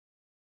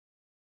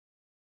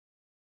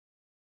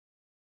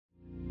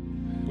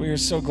We are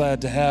so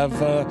glad to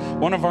have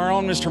one of our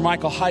own, Mr.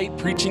 Michael Height,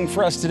 preaching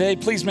for us today.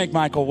 Please make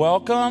Michael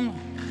welcome.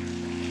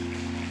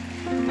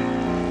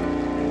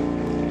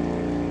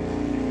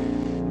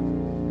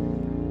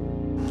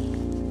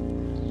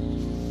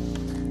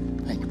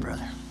 Thank you,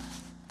 brother.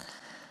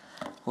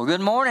 Well,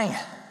 good morning.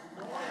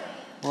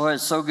 Boy,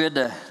 it's so good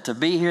to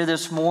be here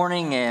this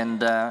morning,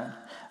 and I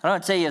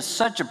want to tell you, it's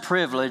such a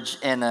privilege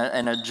and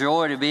a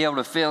joy to be able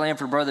to fill in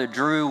for Brother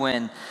Drew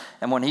when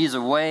he's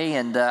away.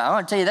 And I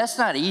want to tell you, that's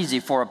not easy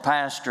for a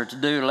pastor to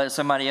do, to let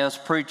somebody else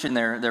preach in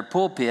their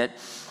pulpit.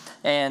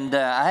 And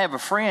I have a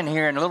friend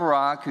here in Little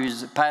Rock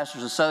who's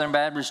pastors of Southern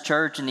Baptist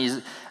Church, and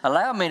he's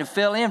allowed me to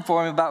fill in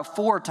for him about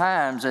 4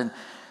 times. And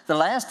the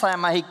last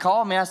time he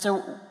called me, I said,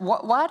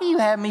 why do you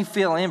have me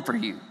fill in for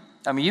you?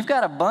 I mean, you've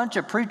got a bunch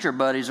of preacher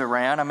buddies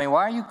around. I mean,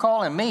 why are you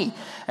calling me?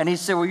 And he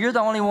said, well, you're the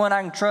only one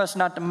I can trust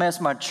not to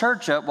mess my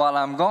church up while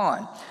I'm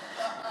gone.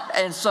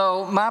 And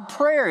so my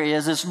prayer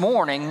is this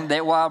morning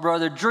that while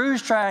Brother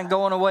Drew's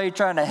going away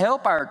trying to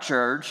help our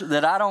church,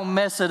 that I don't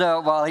mess it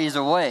up while he's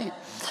away.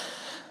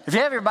 If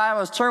you have your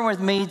Bibles, turn with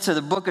me to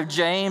the book of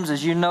James.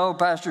 As you know,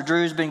 Pastor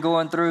Drew's been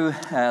going through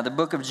the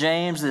book of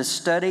James, this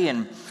study,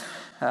 and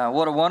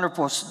what a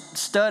wonderful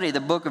study the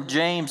book of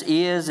James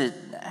is. It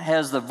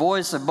has the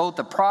voice of both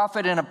a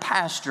prophet and a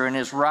pastor in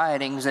his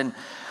writings. And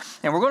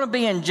we're going to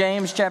be in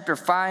James chapter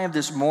 5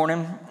 this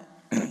morning,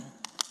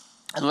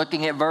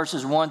 looking at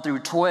verses 1 through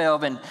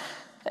 12.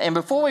 And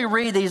before we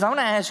read these, I want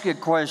to ask you a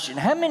question.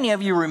 How many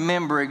of you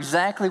remember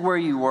exactly where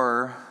you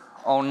were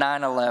on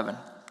 9/11?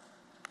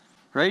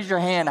 Raise your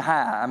hand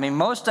high. I mean,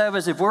 most of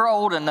us, if we're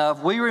old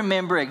enough, we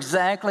remember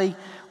exactly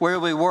where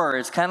we were.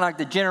 It's kind of like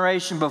the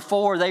generation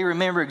before. They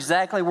remember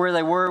exactly where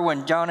they were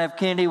when John F.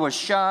 Kennedy was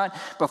shot.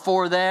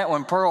 Before that,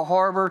 when Pearl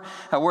Harbor,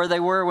 where they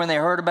were when they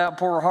heard about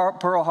Pearl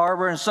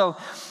Harbor. And so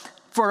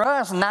for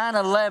us,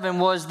 9/11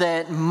 was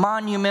that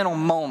monumental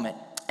moment.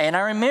 And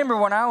I remember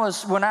when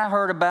I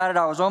heard about it,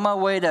 I was on my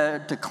way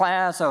to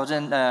class. I was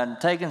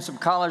taking some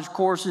college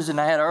courses,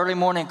 and I had an early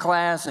morning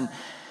class. And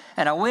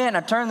I went and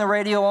I turned the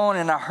radio on,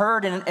 and I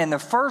heard, and the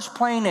first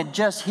plane had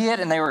just hit,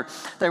 and they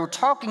were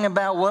talking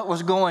about what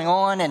was going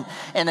on, and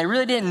they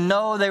really didn't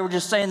know. They were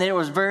just saying that it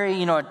was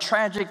very, a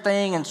tragic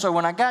thing. And so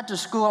when I got to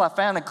school, I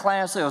found a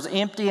class that was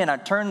empty, and I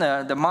turned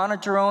the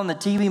monitor on, the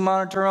TV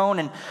monitor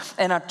on,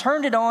 and I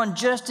turned it on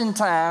just in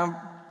time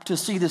to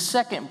see the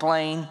second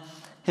plane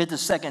hit the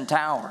second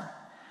tower.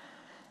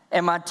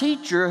 And my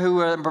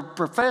teacher,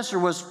 professor,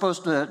 was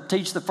supposed to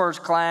teach the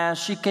first class.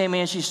 She came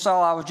in, she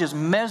saw I was just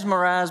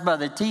mesmerized by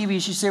the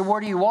TV. She said,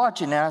 what are you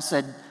watching? And I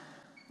said,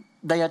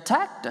 they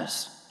attacked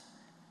us.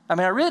 I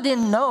mean, I really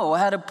didn't know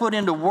how to put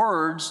into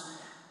words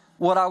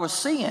what I was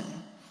seeing.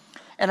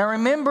 And I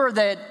remember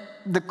that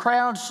the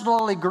crowd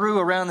slowly grew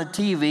around the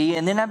TV,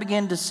 and then I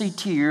began to see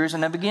tears,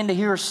 and I began to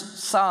hear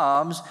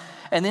sobs.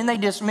 And then they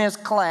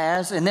dismissed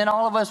class, and then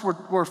all of us were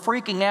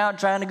freaking out,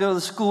 trying to go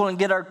to school and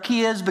get our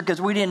kids because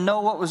we didn't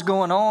know what was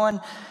going on.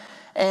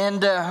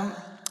 And I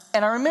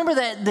remember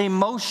the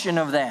emotion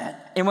of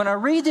that. And when I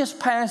read this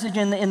passage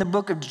in the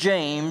book of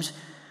James,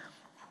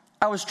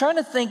 I was trying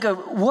to think of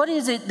what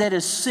is it that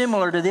is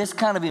similar to this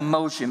kind of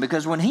emotion.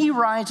 Because when he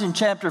writes in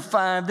chapter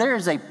 5, there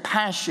is a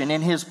passion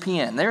in his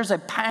pen. There's a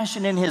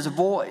passion in his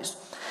voice.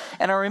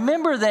 And I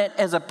remember that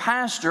as a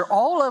pastor,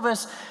 all of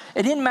us,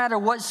 it didn't matter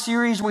what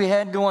series we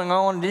had going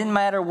on. It didn't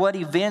matter what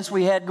events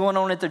we had going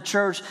on at the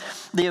church.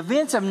 The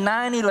events of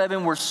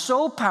 9/11 were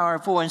so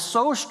powerful and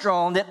so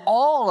strong that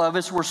all of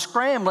us were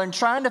scrambling,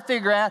 trying to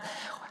figure out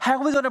how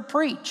are we going to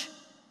preach?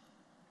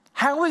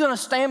 How are we going to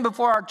stand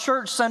before our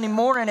church Sunday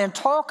morning and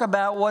talk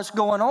about what's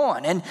going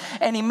on? And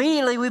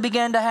immediately we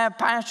began to have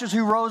pastors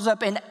who rose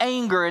up in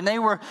anger, and they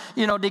were,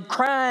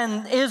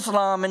 decrying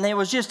Islam, and there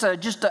was just an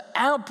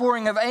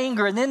outpouring of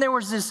anger. And then there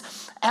was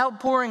this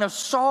outpouring of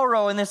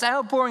sorrow and this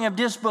outpouring of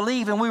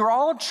disbelief, and we were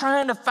all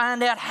trying to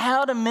find out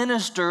how to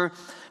minister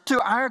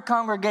to our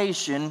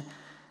congregation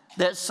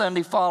that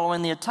Sunday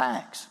following the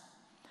attacks.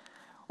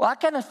 Well, I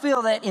kind of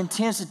feel that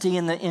intensity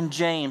in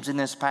James in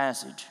this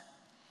passage.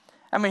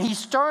 I mean, he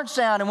starts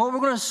out, and what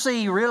we're going to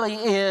see really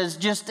is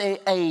just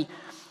a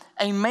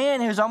man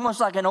who's almost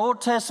like an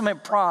Old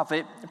Testament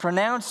prophet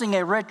pronouncing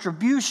a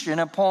retribution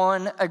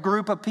upon a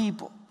group of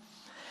people.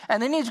 And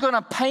then he's going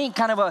to paint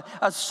kind of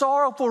a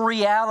sorrowful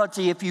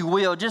reality, if you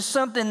will, just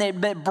something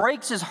that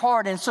breaks his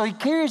heart. And so he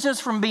carries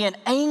us from being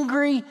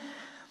angry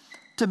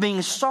to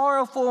being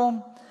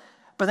sorrowful,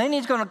 but then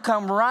he's going to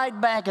come right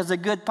back as a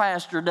good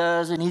pastor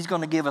does, and he's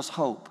going to give us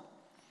hope.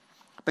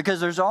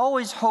 Because there's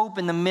always hope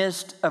in the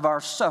midst of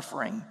our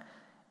suffering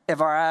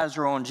if our eyes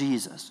are on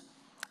Jesus.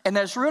 And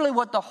that's really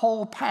what the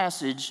whole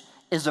passage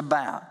is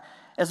about.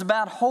 It's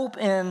about hope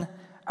in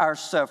our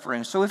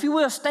suffering. So if you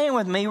will, stand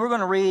with me. We're going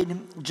to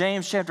read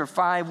James chapter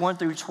 5, 1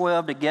 through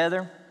 12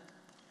 together.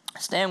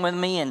 Stand with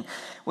me, and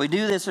we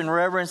do this in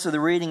reverence to the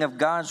reading of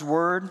God's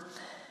word.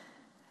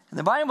 And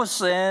the Bible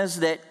says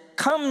that,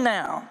 come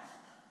now,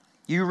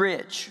 you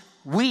rich,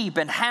 Weep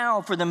and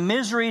howl for the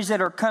miseries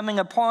that are coming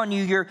upon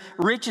you. Your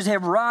riches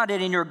have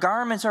rotted, and your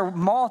garments are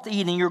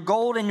moth-eaten. Your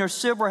gold and your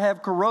silver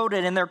have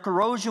corroded, and their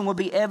corrosion will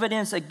be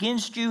evidence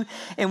against you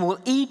and will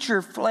eat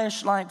your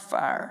flesh like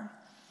fire.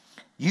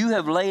 You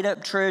have laid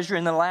up treasure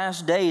in the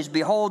last days.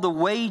 Behold, the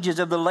wages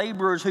of the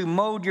laborers who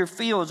mowed your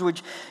fields,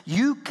 which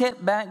you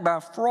kept back by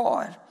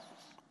fraud.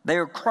 They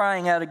are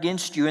crying out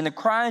against you, and the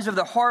cries of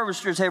the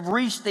harvesters have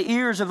reached the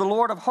ears of the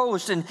Lord of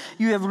hosts, and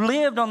you have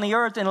lived on the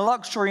earth in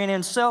luxury and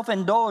in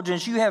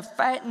self-indulgence. You have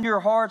fattened your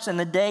hearts in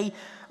the day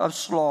of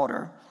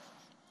slaughter.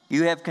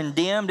 You have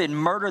condemned and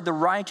murdered the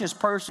righteous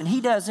person.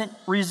 He doesn't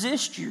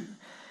resist you.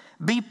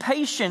 Be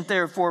patient,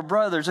 therefore,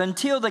 brothers,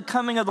 until the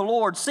coming of the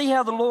Lord. See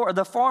how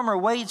the farmer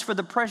waits for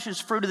the precious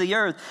fruit of the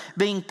earth,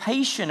 being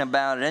patient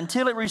about it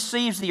until it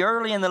receives the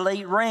early and the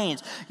late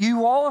rains.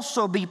 You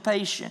also be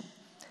patient.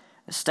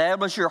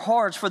 Establish your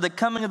hearts, for the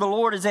coming of the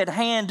Lord is at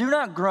hand. Do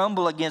not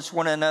grumble against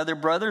one another,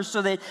 brothers,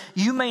 so that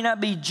you may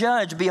not be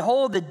judged.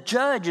 Behold, the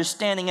judge is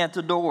standing at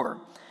the door.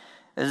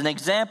 As an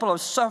example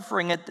of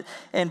suffering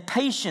and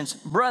patience,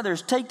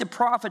 brothers, take the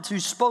prophets who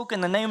spoke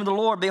in the name of the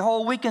Lord.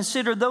 Behold, we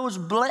consider those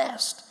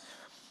blessed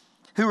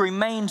who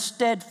remain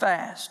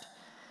steadfast.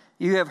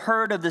 You have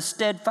heard of the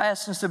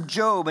steadfastness of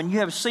Job, and you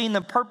have seen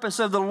the purpose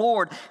of the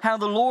Lord, how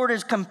the Lord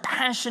is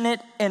compassionate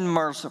and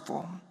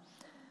merciful.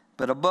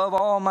 But above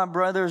all, my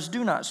brothers,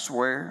 do not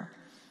swear,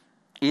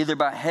 either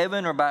by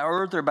heaven or by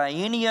earth or by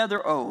any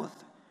other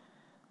oath.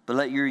 But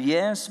let your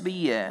yes be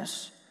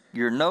yes,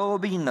 your no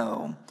be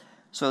no,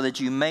 so that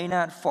you may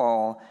not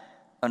fall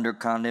under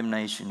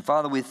condemnation.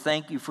 Father, we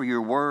thank you for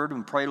your word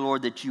and pray,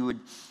 Lord, that you would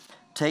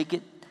take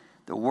it,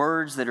 the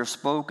words that are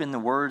spoken, the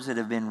words that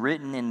have been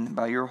written and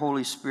by your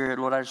Holy Spirit.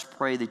 Lord, I just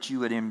pray that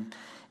you would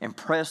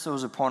impress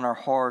those upon our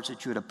hearts,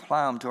 that you would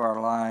apply them to our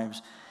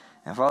lives.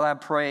 And Father, I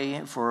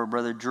pray for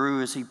Brother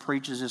Drew as he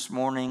preaches this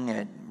morning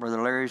at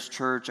Brother Larry's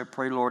church. I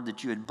pray, Lord,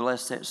 that you would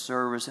bless that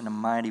service in a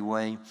mighty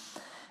way.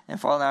 And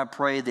Father, I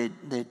pray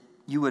that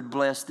you would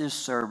bless this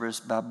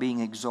service by being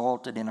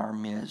exalted in our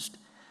midst.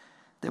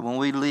 That when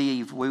we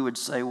leave, we would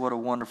say, what a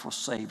wonderful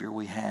Savior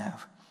we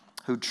have,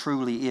 who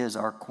truly is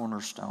our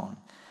cornerstone.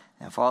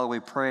 And Father, we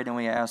pray it and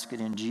we ask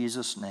it in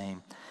Jesus'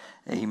 name.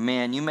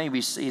 Amen. You may be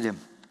seated,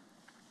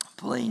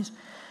 please.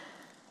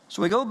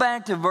 So we go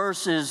back to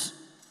verses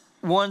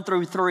 1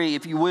 through 3,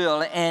 if you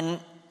will. And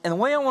the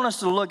way I want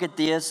us to look at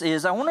this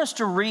is I want us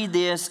to read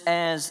this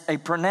as a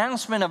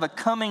pronouncement of a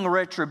coming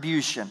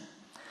retribution.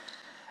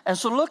 And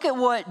so look at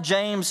what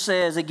James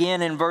says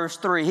again in verse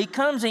 3. He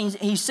comes and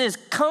he says,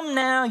 "Come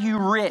now, you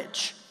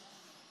rich."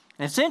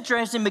 And it's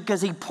interesting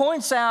because he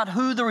points out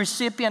who the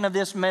recipient of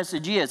this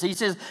message is. He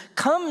says,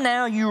 "Come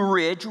now, you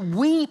rich,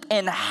 weep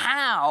and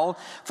howl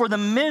for the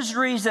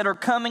miseries that are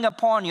coming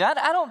upon you." I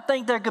don't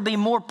think there could be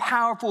more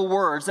powerful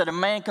words that a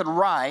man could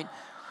write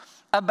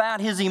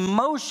about his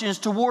emotions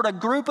toward a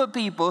group of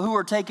people who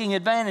are taking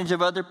advantage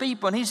of other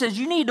people. And he says,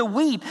 you need to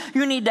weep.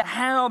 You need to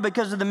howl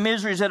because of the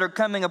miseries that are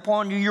coming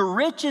upon you. Your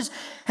riches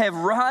have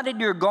rotted,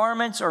 your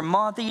garments are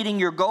moth-eating,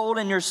 your gold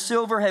and your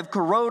silver have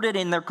corroded,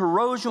 and their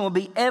corrosion will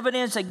be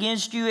evidence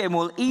against you and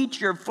will eat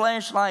your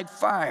flesh like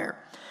fire.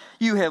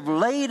 You have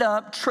laid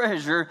up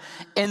treasure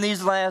in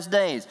these last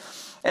days.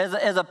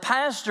 As a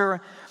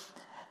pastor,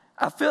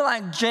 I feel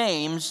like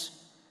James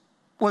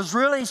was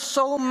really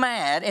so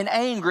mad and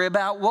angry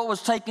about what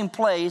was taking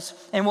place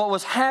and what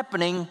was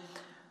happening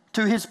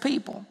to his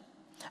people.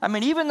 I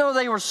mean, even though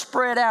they were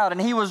spread out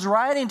and he was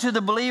writing to the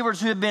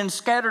believers who had been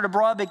scattered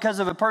abroad because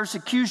of a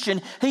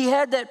persecution, he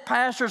had that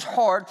pastor's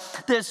heart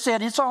that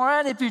said, it's all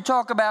right if you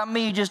talk about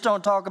me, just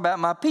don't talk about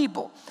my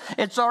people.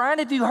 It's all right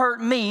if you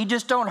hurt me,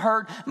 just don't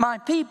hurt my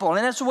people.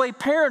 And that's the way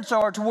parents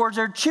are towards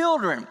their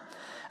children.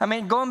 I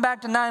mean, going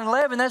back to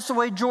 9/11, that's the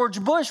way George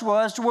Bush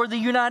was toward the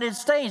United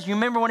States. You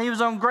remember when he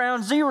was on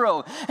ground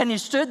zero and he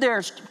stood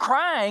there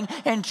crying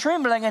and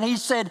trembling and he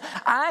said,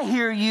 I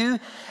hear you,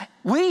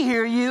 we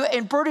hear you,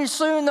 and pretty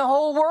soon the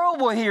whole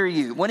world will hear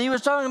you. When he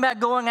was talking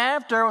about going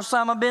after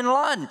Osama bin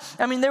Laden.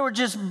 I mean, they were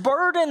just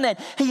burdened that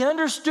he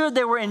understood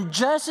there were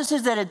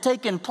injustices that had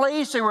taken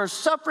place. There was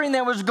suffering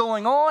that was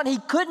going on. He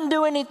couldn't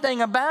do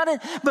anything about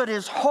it, but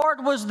his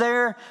heart was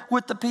there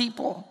with the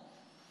people.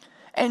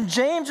 And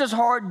James's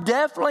heart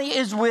definitely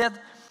is with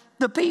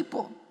the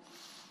people.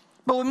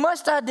 But we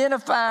must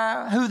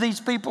identify who these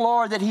people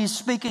are that he's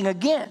speaking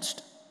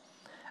against.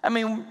 I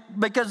mean,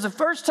 because the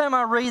first time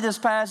I read this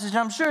passage,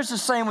 I'm sure it's the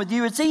same with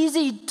you, it's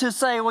easy to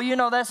say, well, you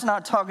know, that's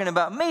not talking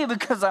about me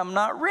because I'm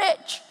not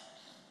rich,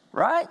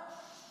 right?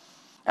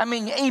 I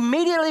mean,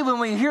 immediately when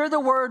we hear the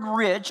word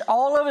rich,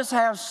 all of us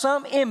have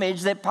some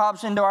image that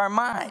pops into our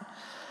mind.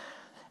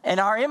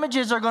 And our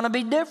images are going to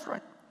be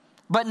different.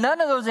 But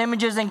none of those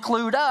images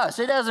include us.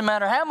 It doesn't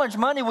matter how much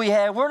money we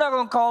have, we're not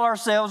going to call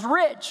ourselves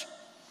rich.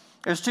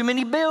 There's too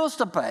many bills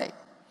to pay.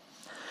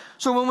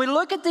 So when we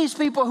look at these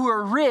people who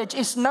are rich,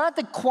 it's not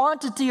the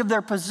quantity of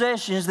their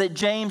possessions that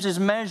James is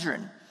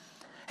measuring.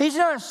 He's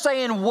not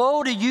saying,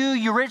 woe to you,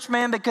 you rich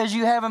man, because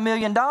you have $1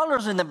 million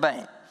in the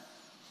bank.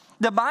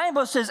 The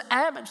Bible says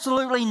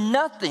absolutely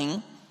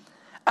nothing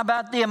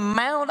about the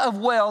amount of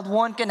wealth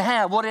one can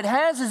have. What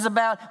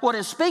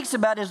it speaks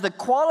about is the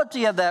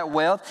quality of that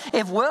wealth,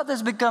 if wealth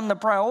has become the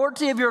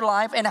priority of your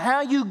life, and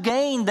how you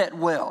gain that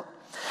wealth.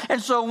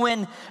 And so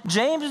when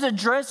James is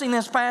addressing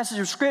this passage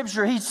of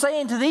Scripture, he's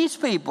saying to these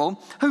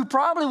people who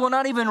probably will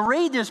not even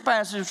read this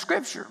passage of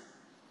Scripture,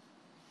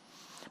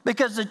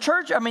 because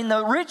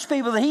the rich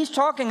people that he's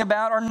talking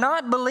about are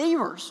not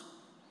believers.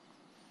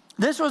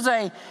 This was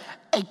a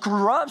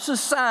corrupt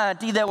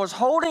society that was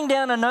holding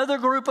down another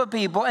group of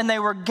people, and they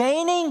were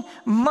gaining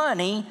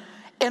money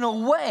in a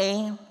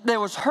way that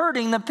was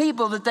hurting the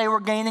people that they were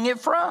gaining it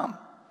from.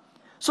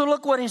 So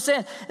look what he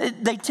said.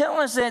 They tell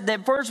us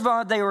that first of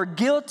all, they were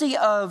guilty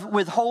of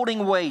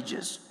withholding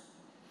wages.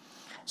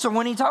 So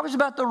when he talks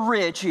about the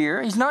rich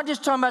here, he's not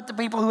just talking about the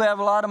people who have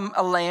a lot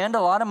of land,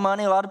 a lot of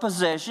money, a lot of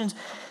possessions.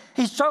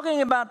 He's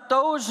talking about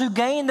those who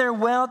gain their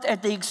wealth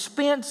at the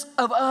expense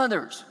of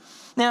others.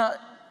 Now,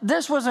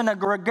 this was an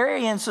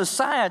agrarian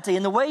society,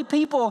 and the way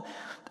people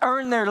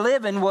earned their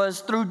living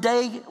was through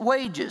day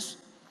wages.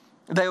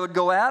 They would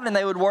go out and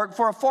they would work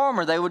for a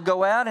farmer. They would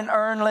go out and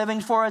earn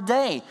livings for a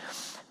day.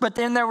 But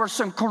then there were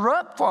some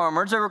corrupt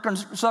farmers, there were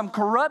some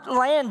corrupt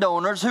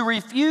landowners who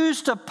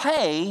refused to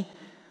pay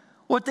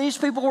what these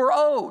people were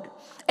owed.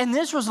 And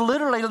this was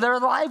literally their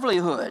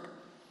livelihood.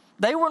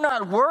 They were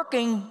not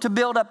working to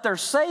build up their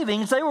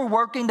savings. They were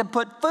working to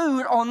put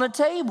food on the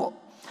table.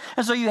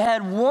 And so you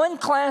had one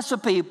class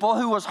of people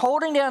who was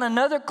holding down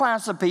another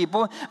class of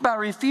people by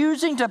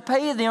refusing to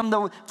pay them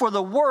for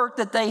the work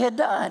that they had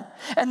done.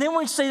 And then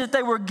we see that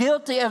they were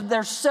guilty of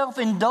their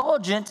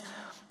self-indulgence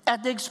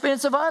at the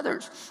expense of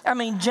others. I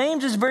mean,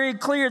 James is very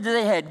clear that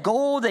they had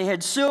gold, they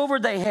had silver,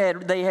 they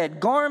had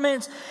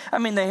garments,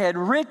 they had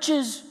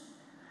riches.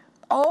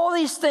 All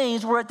these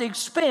things were at the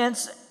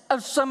expense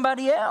of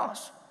somebody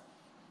else.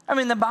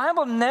 The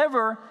Bible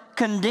never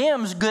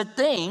condemns good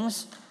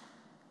things,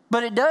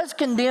 but it does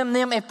condemn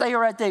them if they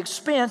are at the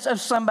expense of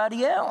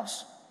somebody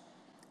else.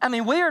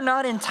 We are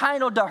not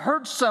entitled to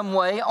hurt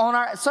somebody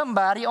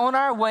on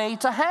our way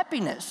to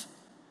happiness.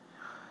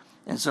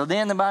 And so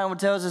then the Bible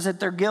tells us that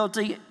they're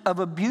guilty of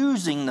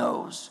abusing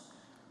those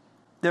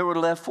that were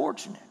less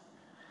fortunate.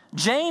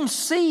 James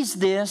sees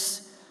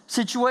this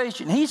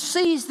situation. He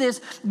sees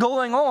this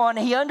going on.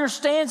 He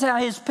understands how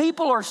his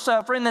people are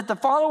suffering, that the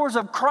followers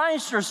of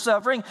Christ are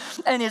suffering,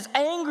 and his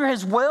anger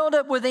has welled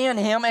up within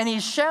him, and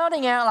he's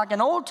shouting out like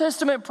an Old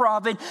Testament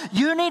prophet,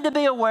 you need to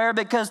be aware,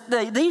 because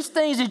these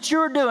things that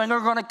you're doing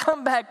are going to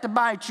come back to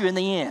bite you in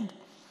the end.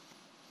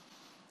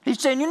 He's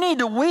saying you need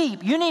to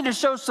weep. You need to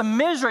show some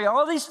misery.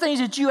 All these things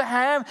that you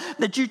have,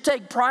 that you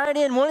take pride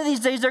in, one of these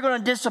days they're going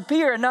to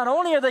disappear. And not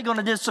only are they going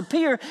to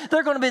disappear,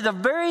 they're going to be the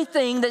very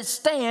thing that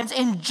stands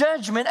in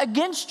judgment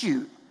against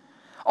you.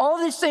 All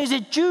these things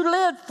that you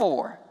lived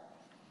for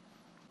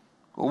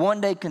will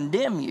one day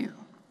condemn you.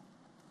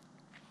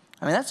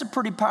 That's a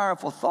pretty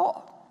powerful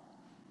thought.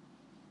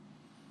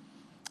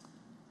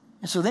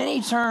 And so then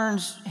he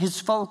turns his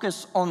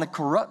focus on the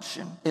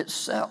corruption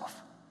itself.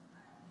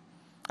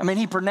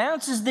 He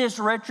pronounces this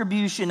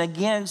retribution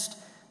against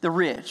the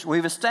rich.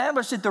 We've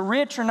established that the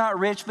rich are not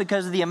rich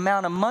because of the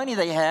amount of money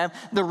they have.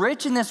 The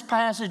rich in this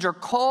passage are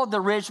called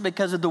the rich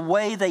because of the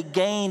way they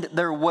gained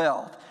their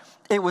wealth.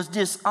 It was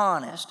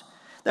dishonest.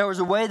 There was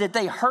a way that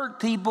they hurt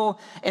people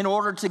in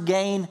order to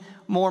gain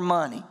more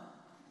money.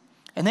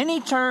 And then he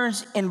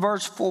turns in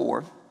verse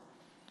 4,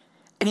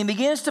 and he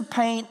begins to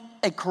paint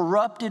a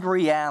corrupted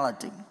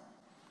reality.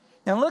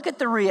 Now look at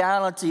the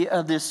reality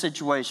of this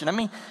situation.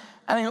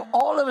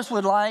 All of us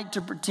would like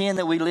to pretend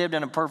that we lived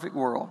in a perfect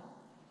world,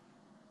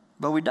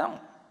 but we don't.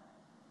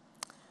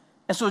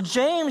 And so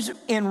James,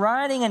 in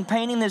writing and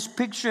painting this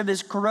picture of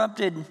this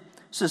corrupted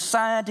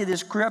society,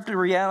 this corrupted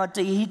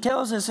reality, he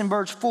tells us in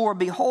verse 4,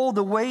 behold,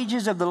 the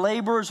wages of the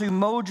laborers who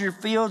mowed your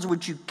fields,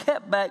 which you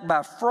kept back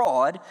by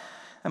fraud.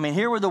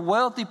 Here were the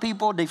wealthy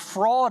people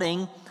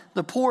defrauding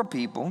the poor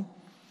people.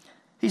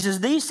 He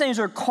says, these things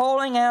are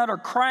calling out or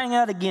crying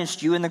out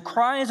against you, and the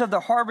cries of the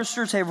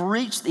harvesters have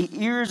reached the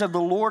ears of the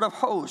Lord of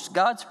hosts.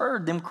 God's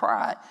heard them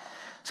cry.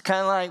 It's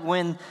kind of like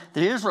when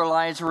the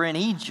Israelites were in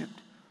Egypt.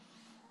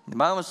 The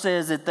Bible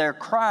says that their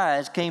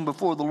cries came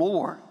before the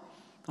Lord.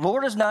 The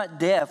Lord is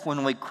not deaf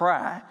when we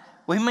cry.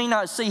 We may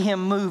not see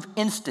him move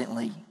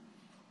instantly,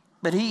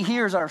 but he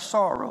hears our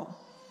sorrow.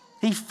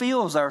 He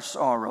feels our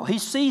sorrow. He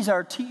sees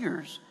our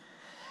tears.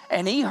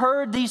 And he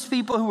heard these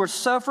people who were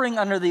suffering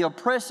under the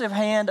oppressive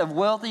hand of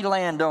wealthy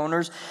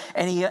landowners.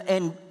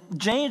 And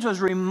James was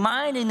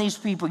reminding these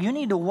people, you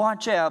need to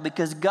watch out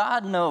because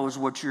God knows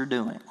what you're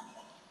doing.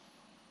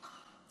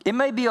 It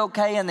may be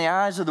okay in the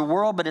eyes of the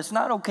world, but it's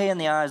not okay in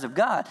the eyes of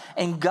God.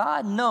 And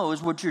God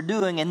knows what you're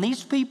doing. And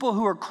these people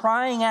who are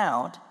crying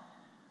out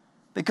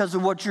because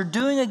of what you're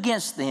doing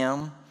against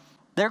them,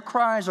 their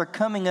cries are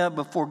coming up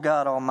before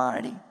God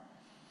Almighty.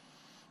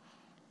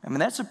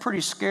 That's a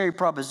pretty scary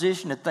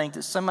proposition to think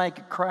that somebody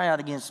could cry out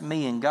against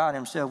me and God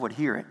himself would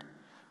hear it.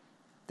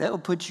 That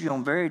would put you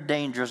on very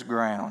dangerous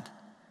ground.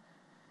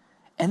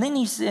 And then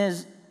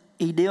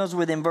he deals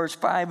with in verse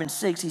 5 and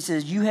 6, he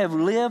says, you have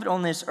lived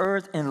on this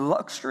earth in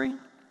luxury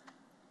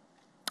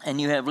and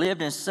you have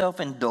lived in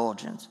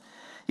self-indulgence.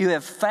 You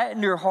have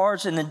fattened your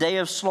hearts in the day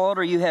of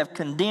slaughter. You have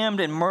condemned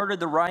and murdered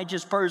the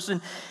righteous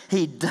person.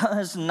 He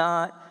does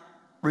not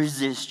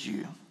resist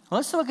you.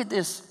 Let's look at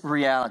this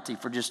reality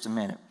for just a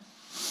minute.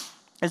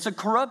 It's a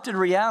corrupted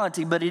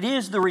reality, but it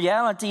is the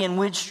reality in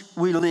which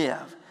we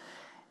live.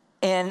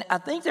 And I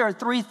think there are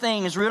three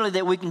things really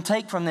that we can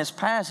take from this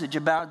passage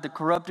about the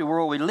corrupted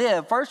world we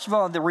live. First of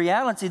all, the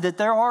reality that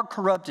there are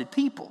corrupted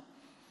people.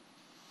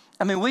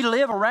 I mean, we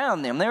live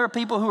around them. There are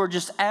people who are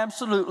just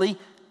absolutely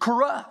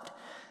corrupt.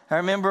 I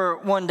remember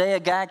one day a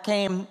guy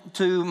came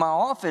to my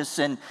office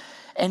and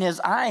his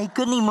eye, he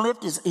couldn't even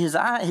lift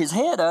his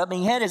head up, and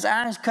he had his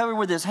eyes covered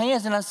with his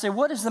hands. And I said,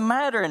 "What is the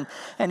matter?"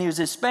 And he was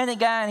a Hispanic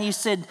guy, and he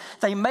said,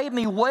 "They made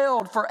me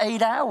weld for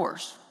 8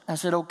 hours." I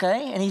said,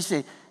 "Okay." And he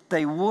said,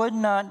 "They would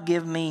not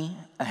give me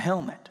a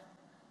helmet."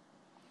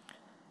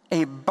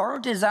 He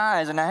burnt his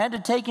eyes, and I had to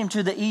take him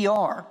to the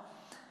ER.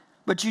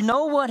 But you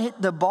know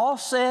what the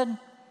boss said?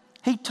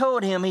 He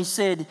told him, he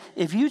said,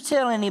 "If you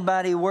tell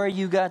anybody where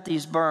you got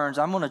these burns,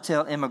 I'm going to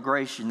tell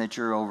immigration that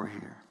you're over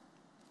here."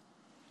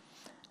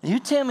 You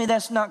tell me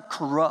that's not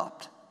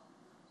corrupt.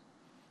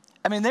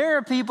 I mean, there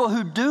are people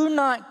who do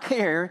not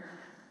care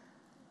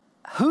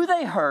who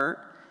they hurt,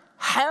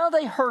 how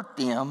they hurt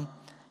them,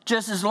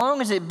 just as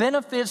long as it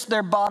benefits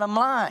their bottom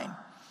line.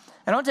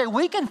 And I'll tell you,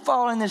 we can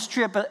fall in this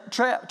trap,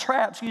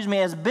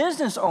 as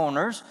business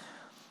owners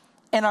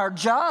in our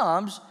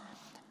jobs,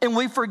 and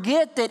we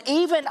forget that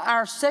even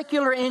our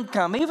secular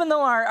income, even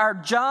though our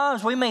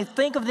jobs, we may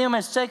think of them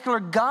as secular,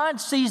 God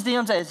sees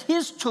them as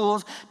His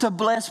tools to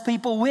bless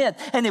people with.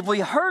 And if we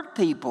hurt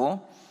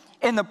people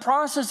in the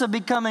process of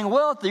becoming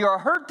wealthy, or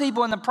hurt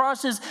people in the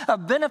process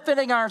of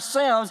benefiting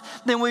ourselves,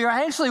 then we are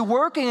actually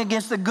working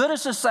against the good of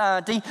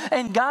society,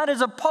 and God is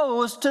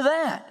opposed to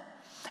that.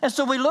 And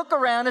so we look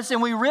around us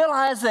and we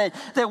realize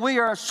that we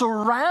are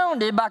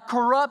surrounded by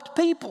corrupt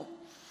people.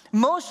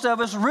 Most of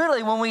us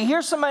really, when we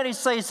hear somebody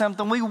say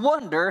something, we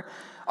wonder,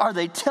 are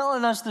they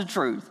telling us the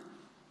truth?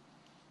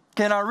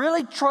 Can I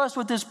really trust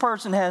what this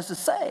person has to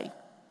say?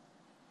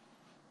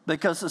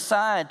 Because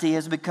society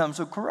has become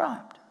so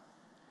corrupt.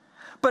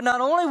 But not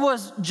only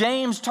was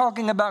James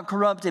talking about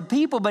corrupted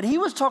people, but he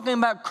was talking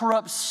about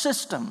corrupt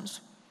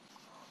systems.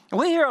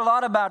 We hear a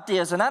lot about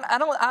this, and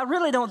I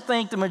really don't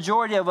think the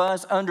majority of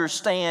us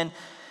understand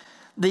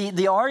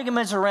the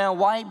arguments around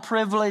white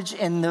privilege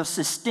and the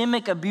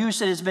systemic abuse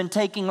that has been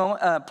taking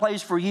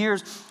place for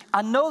years.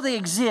 I know they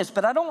exist,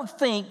 but I don't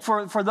think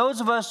for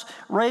those of us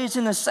raised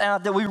in the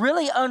South that we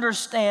really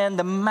understand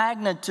the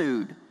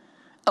magnitude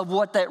of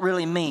what that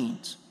really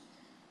means.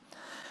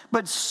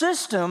 But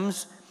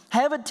systems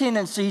have a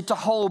tendency to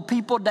hold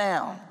people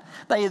down.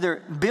 They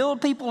either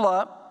build people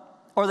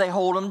up or they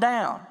hold them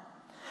down.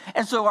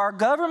 And so our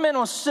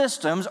governmental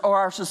systems or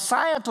our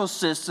societal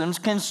systems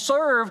can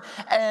serve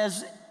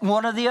as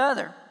one or the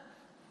other.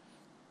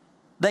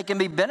 They can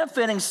be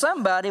benefiting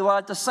somebody while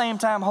at the same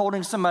time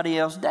holding somebody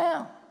else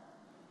down.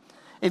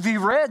 If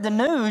you've read the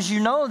news,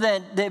 you know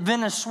that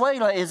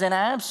Venezuela is in an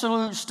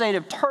absolute state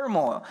of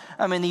turmoil.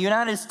 I mean, the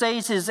United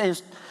States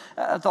has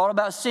thought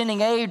about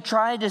sending aid,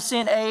 tried to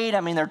send aid.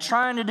 I mean, they're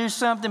trying to do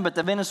something, but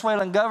the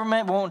Venezuelan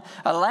government won't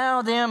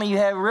allow them. And you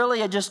have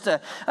really just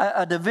a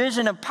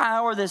division of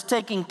power that's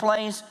taking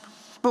place.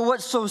 But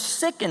what's so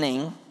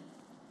sickening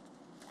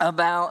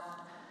about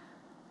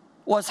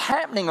what's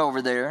happening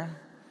over there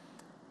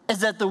is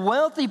that the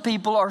wealthy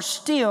people are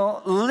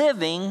still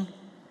living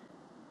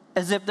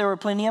as if there were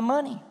plenty of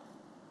money.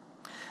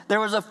 There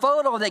was a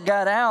photo that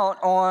got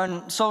out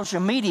on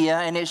social media,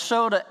 and it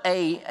showed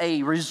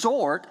a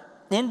resort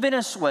in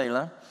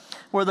Venezuela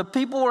where the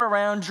people were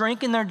around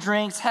drinking their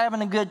drinks,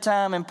 having a good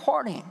time, and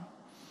partying.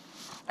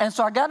 And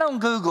so I got on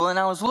Google, and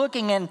I was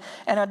looking, and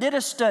I did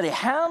a study.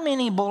 How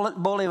many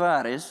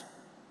bolivares,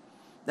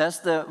 that's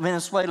the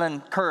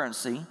Venezuelan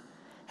currency,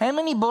 how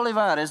many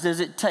bolivares does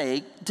it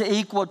take to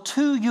equal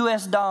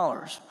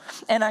 $2?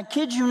 And I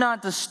kid you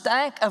not, the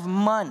stack of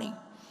money,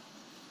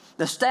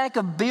 the stack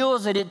of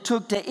bills that it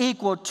took to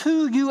equal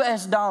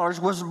 $2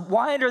 was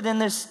wider than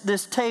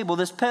this table,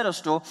 this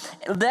pedestal,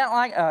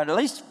 at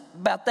least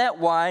about that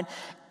wide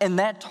and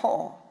that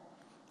tall.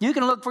 You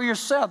can look for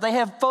yourself. They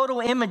have photo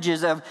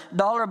images of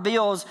dollar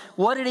bills,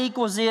 what it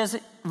equals is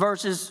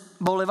versus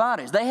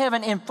bolivares. They have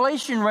an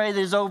inflation rate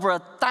that is over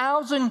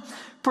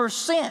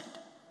 1,000%.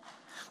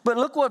 But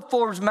look what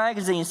Forbes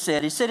magazine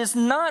said. He said it's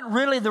not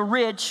really the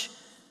rich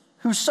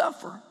who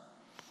suffer.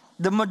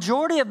 The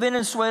majority of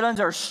Venezuelans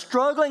are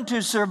struggling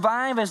to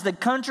survive as the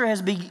country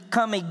has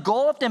become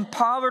engulfed in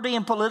poverty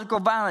and political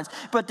violence.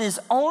 But this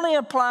only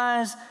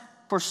applies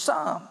for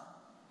some.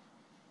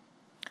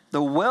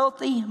 The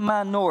wealthy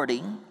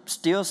minority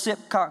still sip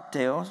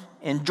cocktails,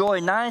 enjoy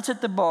nights at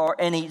the bar,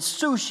 and eat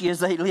sushi as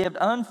they lived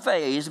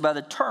unfazed by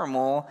the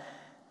turmoil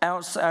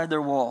outside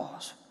their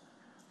walls.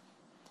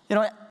 You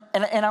know,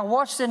 and I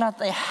watched it and I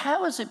think,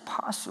 how is it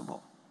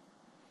possible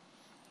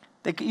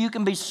that you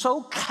can be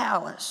so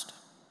calloused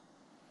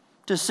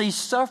to see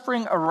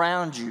suffering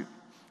around you?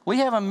 We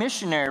have a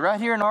missionary right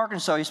here in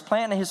Arkansas. He's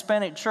planting a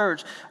Hispanic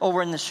church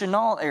over in the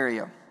Chenal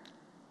area.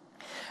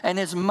 And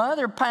his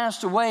mother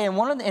passed away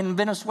in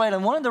Venezuela.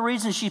 And one of the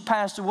reasons she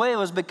passed away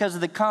was because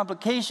of the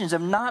complications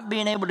of not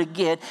being able to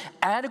get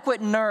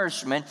adequate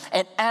nourishment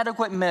and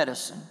adequate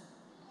medicine.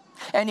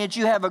 And yet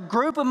you have a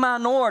group of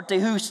minority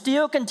who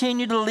still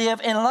continue to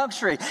live in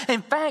luxury.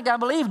 In fact, I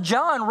believe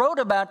John wrote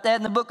about that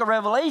in the book of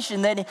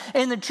Revelation, that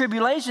in the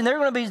tribulation, there are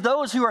going to be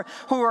those who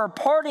are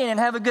partying and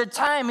have a good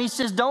time. He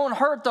says, don't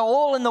hurt the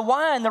oil and the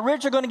wine. The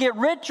rich are going to get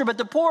richer, but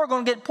the poor are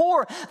going to get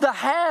poorer. The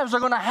haves are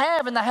going to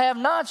have, and the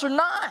have-nots are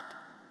not.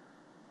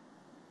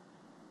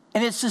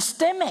 And it's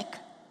systemic.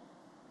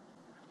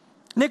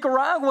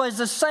 Nicaragua is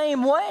the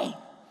same way.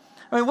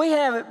 I mean, we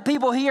have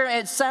people here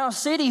at South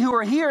City who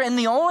are here, and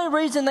the only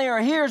reason they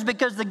are here is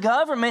because the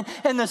government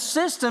and the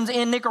systems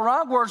in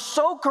Nicaragua are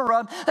so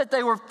corrupt that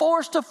they were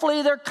forced to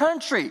flee their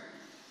country.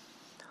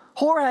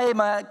 Jorge,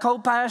 my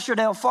co-pastor at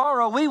El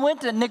Faro, we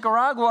went to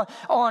Nicaragua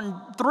on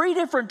 3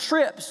 different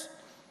trips.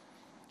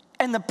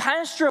 And the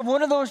pastor of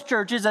one of those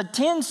churches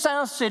attends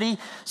South City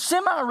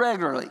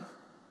semi-regularly.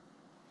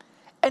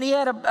 And he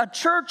had a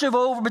church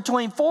of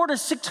between 400 to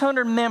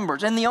 600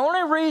 members. And the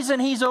only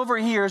reason he's over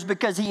here is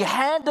because he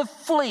had to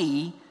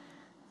flee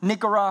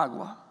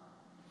Nicaragua.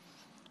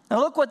 Now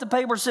look what the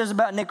paper says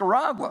about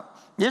Nicaragua.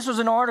 This was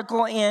an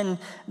article in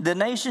the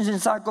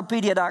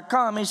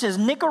nationsencyclopedia.com. He says,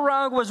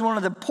 Nicaragua is one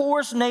of the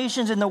poorest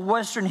nations in the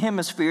Western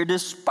Hemisphere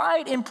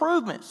despite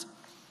improvements.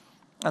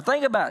 Now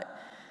think about it.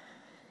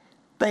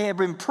 They have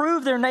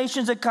improved their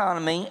nation's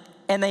economy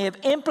and they have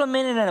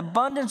implemented an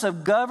abundance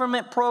of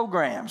government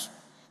programs.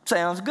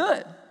 Sounds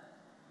good.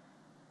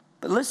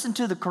 But listen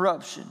to the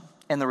corruption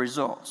and the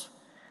results.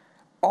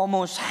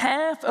 Almost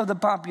half of the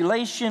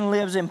population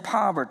lives in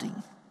poverty.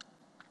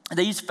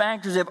 These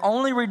factors have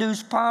only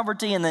reduced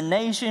poverty in the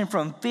nation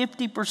from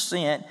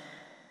 50%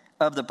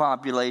 of the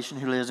population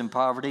who lives in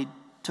poverty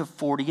to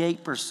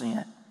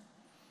 48%.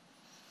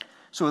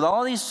 So with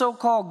all these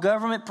so-called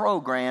government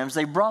programs,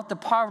 they brought the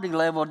poverty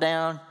level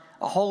down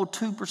a whole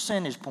 2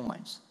 percentage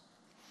points.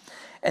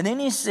 And then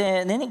he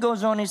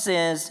goes on, he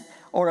says,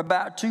 or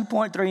about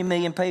 2.3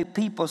 million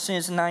people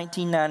since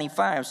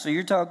 1995. So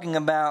you're talking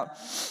about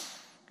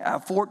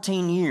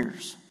 14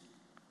 years.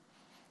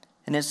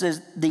 And it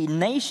says the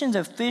nation's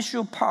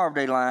official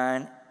poverty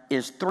line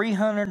is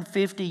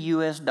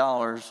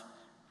 $350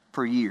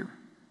 per year.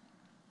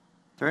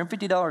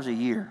 $350 a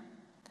year.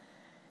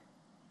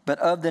 But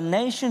of the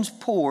nation's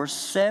poor,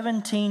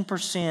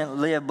 17%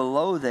 live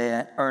below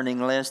that,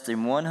 earning less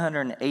than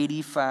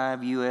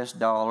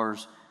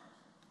 $185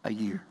 a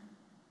year.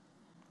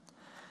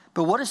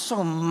 But what is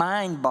so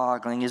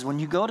mind-boggling is when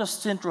you go to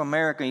Central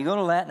America, you go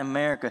to Latin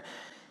America,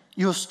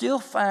 you'll still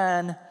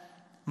find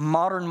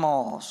modern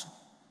malls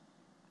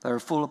that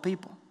are full of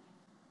people.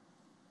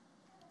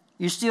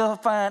 You still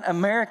find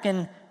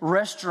American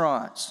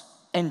restaurants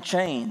and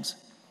chains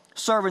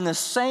serving the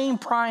same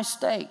price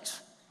steaks,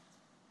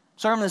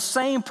 serving the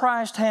same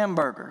priced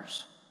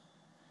hamburgers.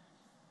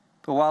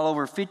 But while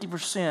over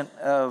 50%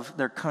 of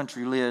their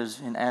country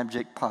lives in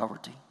abject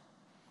poverty.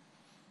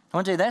 I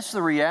want to tell you, that's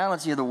the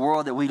reality of the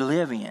world that we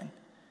live in.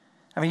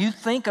 I mean, you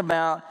think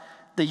about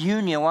the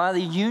union, why the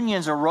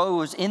unions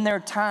arose in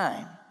their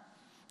time.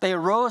 They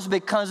arose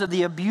because of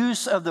the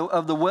abuse of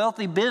the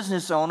wealthy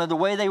business owner, the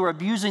way they were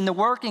abusing the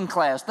working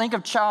class. Think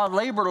of child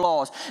labor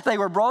laws. They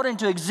were brought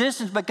into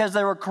existence because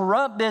they were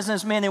corrupt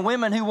businessmen and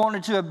women who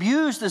wanted to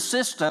abuse the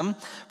system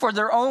for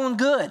their own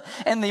good.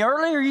 And the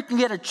earlier you can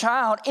get a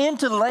child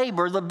into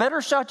labor, the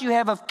better shot you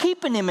have of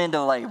keeping him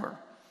into labor.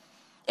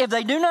 If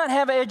they do not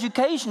have an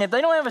education, if they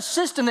don't have a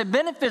system that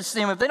benefits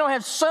them, if they don't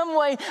have some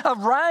way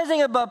of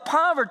rising above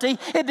poverty,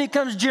 it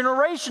becomes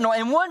generational.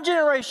 And one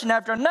generation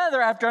after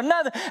another, after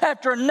another,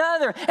 after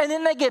another, and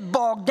then they get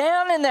bogged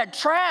down in that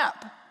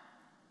trap.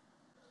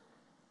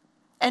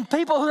 And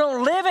people who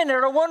don't live in it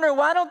are wondering,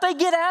 why don't they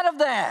get out of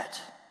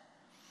that?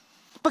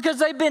 Because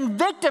they've been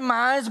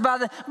victimized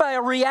by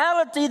a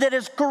reality that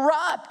is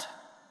corrupt.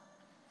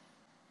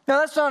 Now,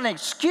 that's not an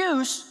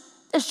excuse.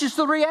 It's just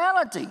the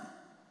reality.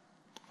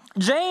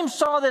 James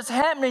saw this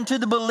happening to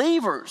the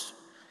believers.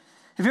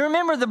 If you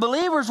remember, the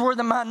believers were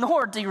the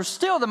minority, or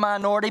still the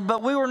minority,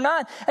 but we were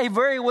not a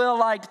very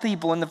well-liked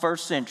people in the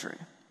first century.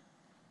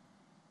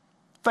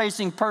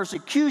 Facing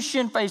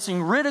persecution,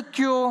 facing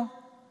ridicule.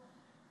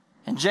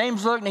 And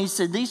James looked and he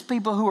said, these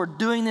people who are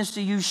doing this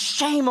to you,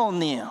 shame on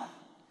them.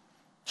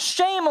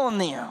 Shame on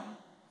them.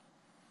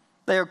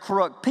 They are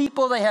corrupt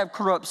people, they have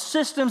corrupt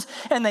systems,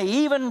 and they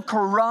even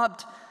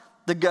corrupt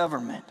the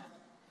government.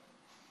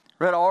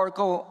 I read an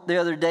article the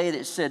other day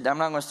that said, I'm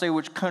not going to say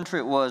which country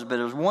it was, but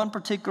it was one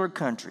particular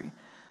country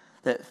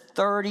that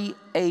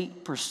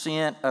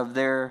 38% of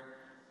their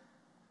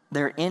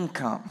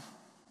income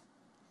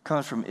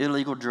comes from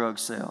illegal drug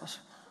sales.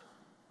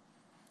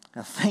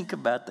 Now think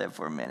about that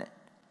for a minute.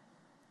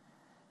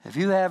 If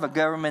you have a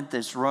government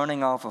that's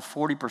running off of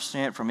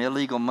 40% from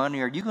illegal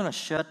money, are you going to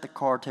shut the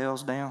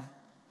cartels down?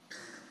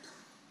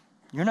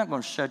 You're not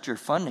going to shut your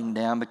funding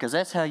down because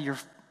that's how you're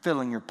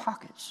filling your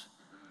pockets.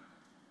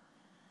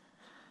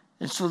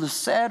 And so the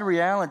sad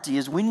reality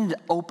is we need to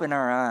open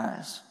our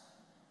eyes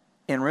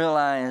and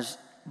realize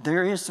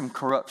there is some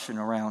corruption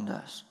around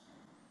us.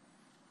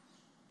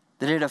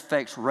 That it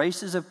affects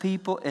races of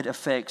people, it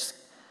affects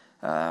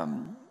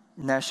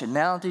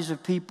nationalities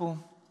of people,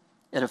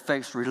 it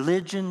affects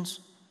religions.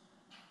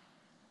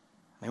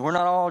 I mean, we're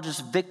not all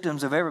just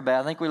victims of everybody.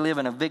 I think we live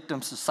in a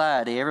victim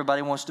society.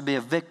 Everybody wants to be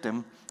a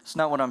victim. It's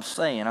not what I'm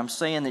saying. I'm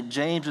saying that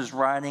James is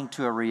writing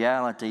to a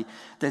reality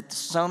that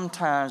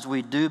sometimes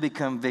we do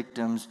become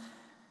victims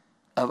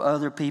of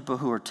other people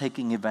who are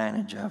taking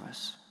advantage of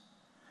us.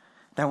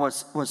 Now,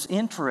 what's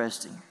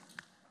interesting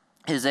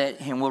is that,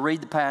 and we'll read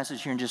the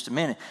passage here in just a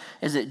minute,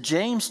 is that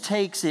James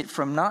takes it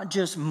from not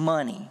just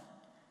money.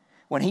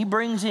 When he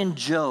brings in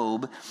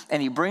Job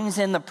and he brings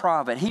in the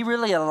prophet, he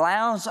really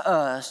allows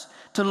us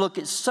to look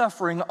at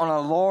suffering on a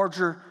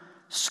larger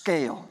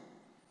scale.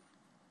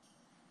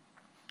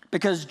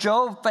 Because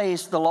Job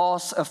faced the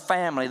loss of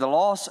family, the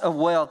loss of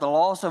wealth, the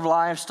loss of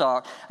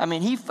livestock. I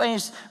mean, he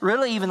faced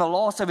really even the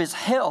loss of his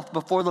health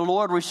before the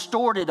Lord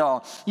restored it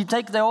all. You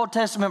take the Old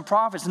Testament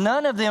prophets,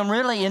 none of them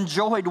really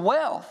enjoyed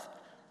wealth.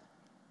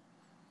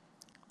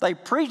 They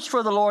preached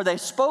for the Lord, they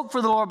spoke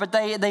for the Lord, but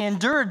they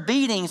endured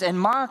beatings and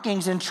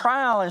mockings and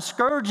trial and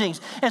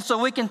scourgings. And so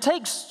we can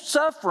take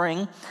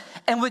suffering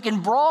and we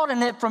can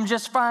broaden it from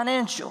just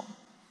financial.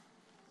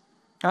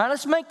 All right,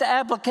 let's make the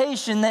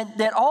application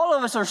that all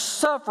of us are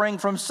suffering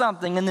from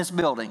something in this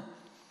building.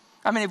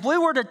 I mean, if we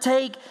were to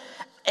take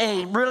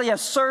a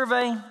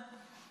survey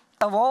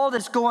of all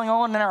that's going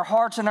on in our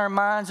hearts and our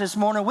minds this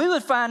morning, we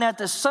would find out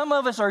that some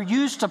of us are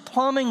used to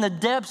plumbing the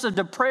depths of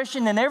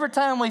depression, and every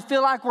time we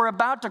feel like we're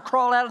about to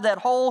crawl out of that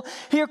hole,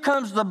 here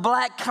comes the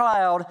black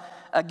cloud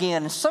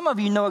again. And some of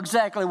you know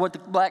exactly what the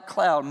black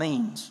cloud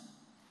means.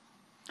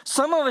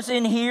 Some of us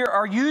in here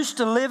are used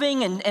to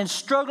living and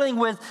struggling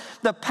with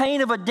the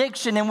pain of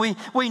addiction, and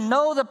we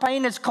know the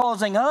pain it's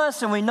causing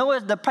us, and we know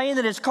the pain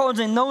that it's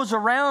causing those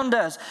around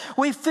us.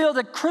 We feel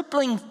the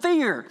crippling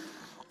fear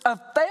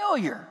of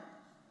failure,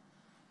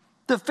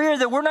 the fear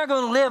that we're not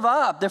going to live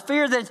up, the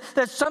fear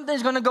that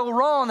something's going to go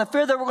wrong, the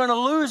fear that we're going to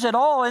lose it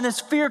all, and this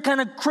fear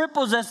kind of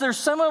cripples us. There's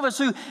some of us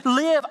who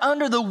live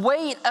under the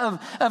weight of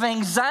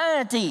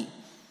anxiety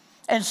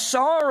and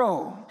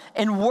sorrow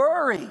and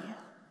worry.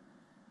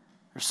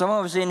 There's some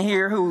of us in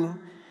here who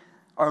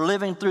are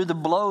living through the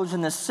blows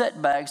and the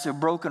setbacks of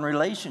broken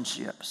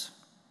relationships.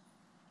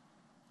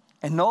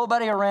 And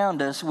nobody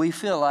around us, we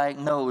feel like,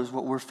 knows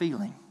what we're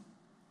feeling.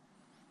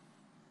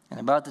 And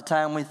about the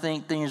time we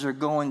think things are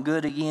going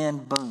good again,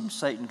 boom,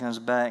 Satan comes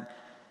back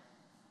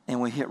and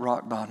we hit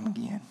rock bottom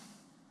again.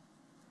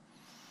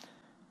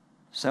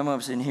 Some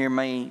of us in here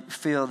may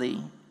feel the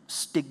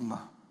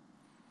stigma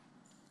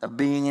of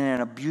being in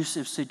an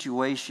abusive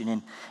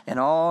situation, and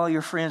all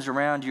your friends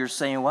around you are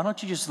saying, why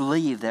don't you just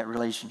leave that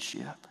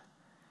relationship?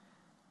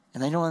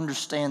 And they don't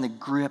understand the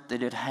grip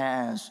that it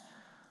has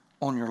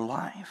on your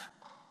life.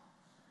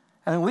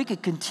 I mean, we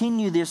could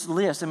continue this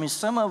list. I mean,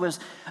 some of us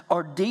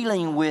are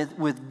dealing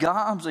with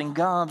gobs and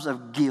gobs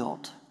of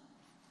guilt.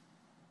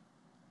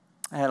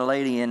 I had a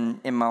lady in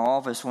my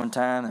office one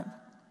time, and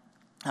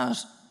I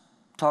was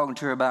talking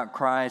to her about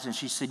Christ, and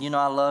she said,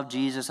 I love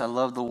Jesus, I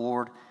love the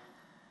Lord.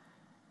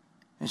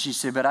 And she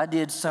said, but I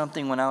did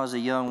something when I was a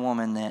young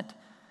woman that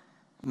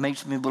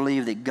makes me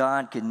believe that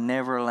God could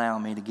never allow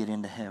me to get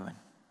into heaven.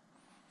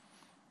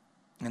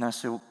 And I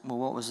said, well,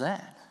 what was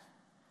that?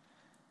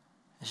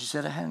 And she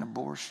said, I had an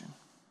abortion.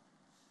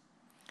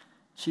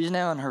 She's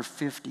now in her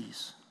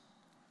 50s.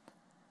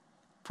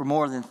 For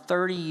more than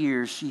 30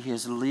 years, she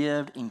has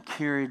lived and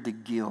carried the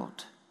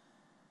guilt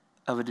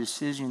of a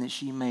decision that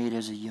she made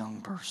as a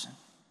young person.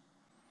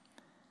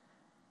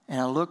 And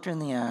I looked her in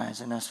the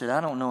eyes and I said,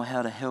 I don't know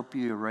how to help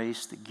you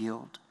erase the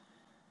guilt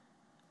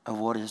of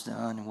what is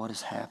done and what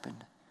has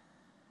happened.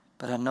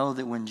 But I know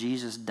that when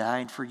Jesus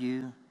died for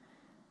you,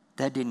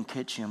 that didn't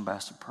catch him by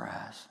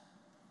surprise.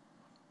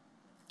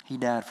 He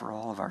died for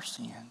all of our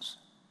sins.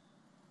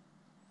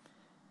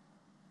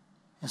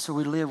 And so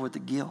we live with the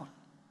guilt,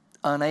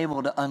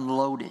 unable to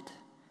unload it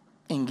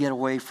and get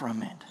away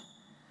from it.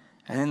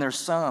 And then there's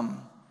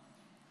some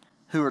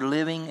who are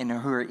living and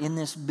who are in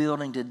this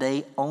building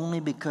today only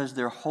because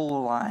their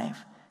whole life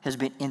has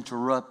been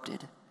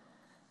interrupted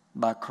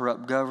by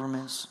corrupt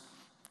governments,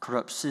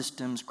 corrupt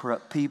systems,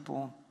 corrupt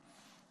people,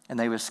 and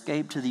they've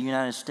escaped to the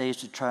United States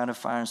to try to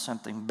find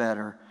something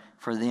better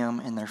for them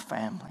and their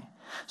family.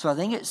 So I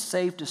think it's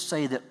safe to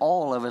say that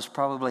all of us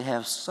probably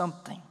have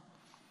something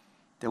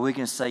that we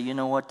can say, you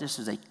know what, this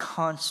is a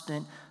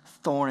constant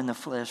thorn in the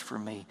flesh for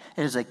me.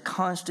 It is a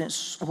constant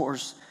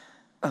source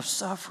of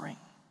suffering.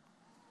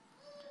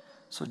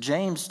 So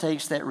James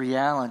takes that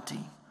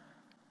reality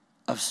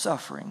of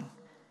suffering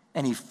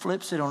and he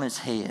flips it on its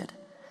head.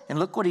 And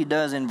look what he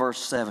does in verse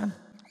 7.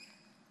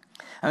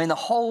 I mean, the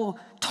whole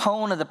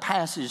tone of the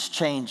passage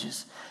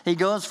changes. He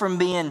goes from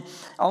being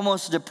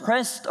almost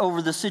depressed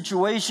over the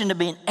situation to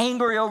being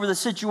angry over the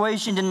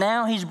situation to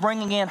now he's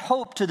bringing in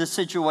hope to the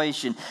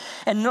situation.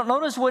 And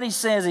notice what he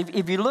says.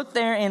 If you look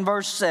there in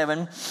verse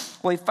 7,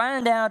 we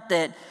find out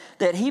that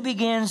he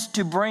begins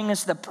to bring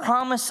us the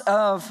promise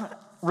of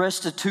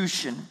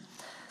restitution.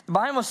 The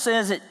Bible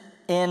says that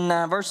in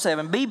verse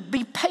 7,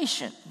 be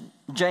patient,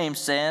 James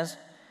says.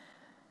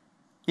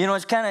 You know,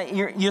 it's kind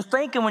of, you're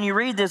thinking when you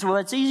read this, well,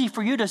 it's easy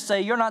for you to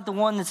say you're not the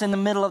one that's in the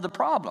middle of the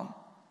problem.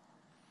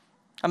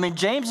 I mean,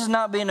 James is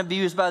not being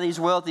abused by these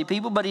wealthy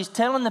people, but he's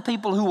telling the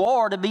people who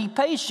are to be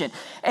patient.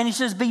 And he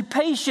says, be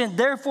patient,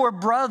 therefore,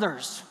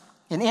 brothers,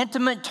 an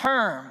intimate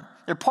term.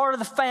 They're part of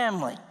the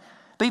family.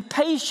 Be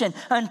patient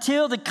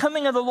until the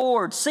coming of the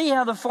Lord. See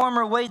how the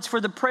farmer waits for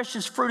the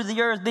precious fruit of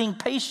the earth, being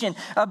patient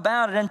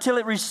about it until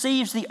it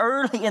receives the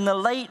early and the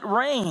late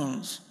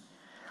rains.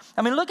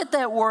 I mean, look at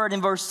that word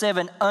in verse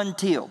 7,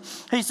 until.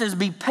 He says,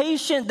 be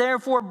patient,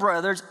 therefore,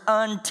 brothers,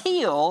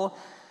 until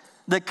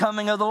the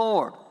coming of the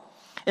Lord.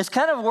 It's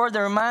kind of a word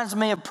that reminds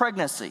me of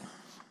pregnancy.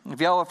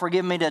 If y'all will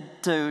forgive me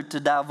to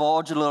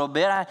divulge a little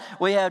bit.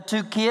 We have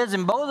 2 kids,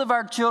 and both of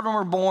our children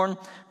were born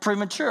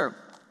premature.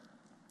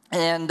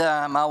 And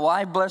my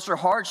wife, bless her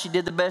heart, she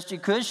did the best she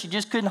could. She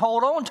just couldn't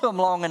hold on to them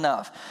long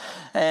enough.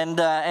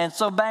 And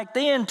so back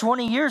then,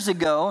 20 years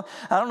ago,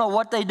 I don't know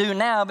what they do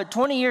now, but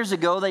 20 years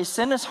ago, they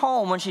sent us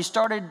home when she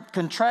started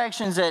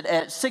contractions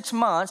at 6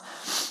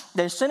 months.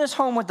 They sent us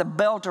home with a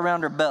belt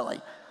around her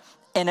belly.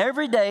 And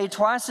every day,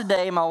 twice a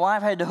day, my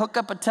wife had to hook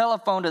up a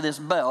telephone to this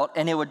belt,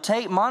 and it would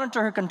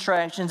monitor her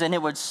contractions, and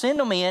it would send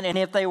them in. And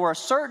if they were a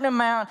certain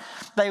amount,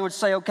 they would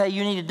say, okay,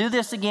 you need to do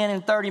this again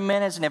in 30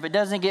 minutes. And if it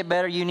doesn't get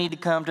better, you need to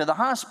come to the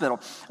hospital.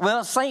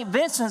 Well, St.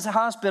 Vincent's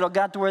Hospital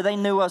got to where they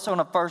knew us on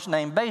a first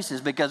name basis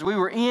because we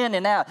were in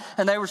and out.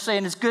 And they were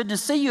saying, it's good to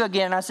see you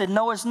again. And I said,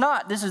 no, it's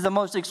not. This is the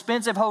most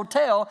expensive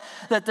hotel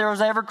that there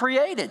was ever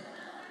created.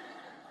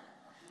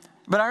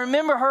 But I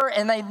remember her,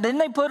 and then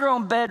they put her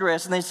on bed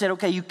rest, and they said,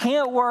 okay, you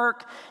can't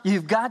work.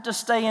 You've got to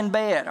stay in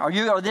bed,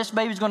 or this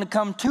baby's going to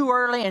come too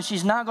early, and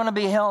she's not going to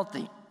be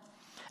healthy.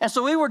 And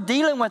so we were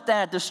dealing with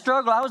that, the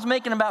struggle. I was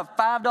making about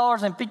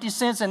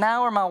 $5.50 an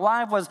hour. My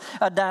wife was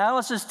a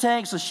dialysis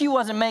tech, so she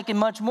wasn't making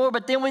much more.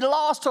 But then we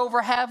lost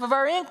over half of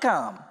our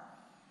income,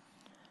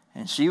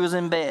 and she was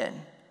in bed.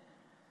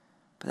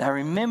 But I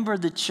remember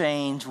the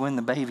change when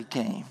the baby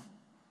came.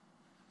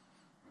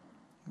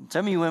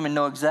 Some of you women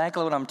know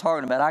exactly what I'm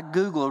talking about. I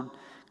Googled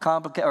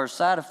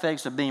side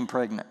effects of being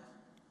pregnant.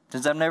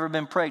 Since I've never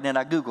been pregnant,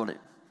 I Googled it.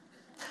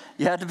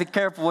 You have to be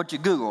careful what you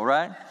Google,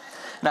 right?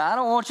 Now, I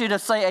don't want you to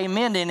say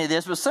amen to any of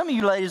this, but some of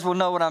you ladies will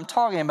know what I'm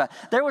talking about.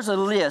 There was a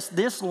list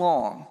this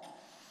long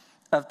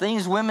of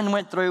things women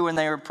went through when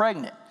they were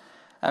pregnant.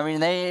 I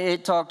mean,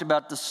 it talked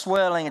about the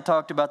swelling, it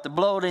talked about the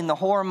bloating, the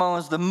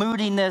hormones, the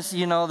moodiness,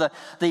 the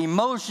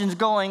emotions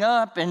going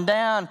up and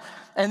down.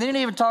 And then it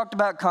even talked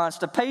about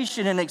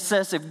constipation and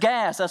excessive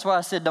gas. That's why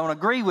I said don't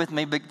agree with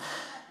me. But,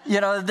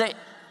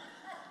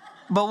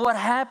 but what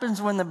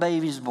happens when the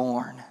baby's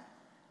born?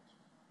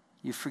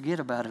 You forget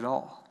about it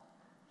all.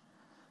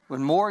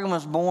 When Morgan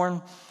was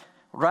born,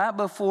 right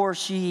before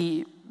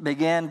she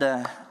began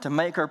to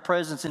make her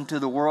presence into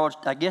the world,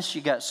 I guess she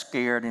got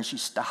scared and she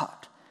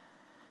stopped.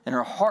 And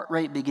her heart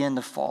rate began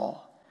to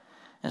fall.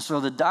 And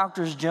so the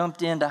doctors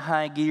jumped into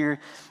high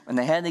gear, and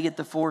they had to get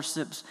the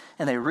forceps,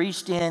 and they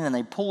reached in and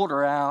they pulled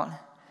her out,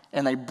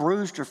 and they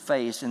bruised her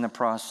face in the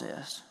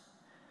process.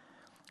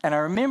 And I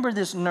remember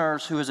this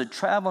nurse who was a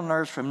travel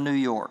nurse from New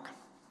York.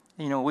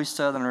 We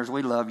Southerners,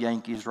 we love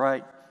Yankees,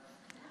 right?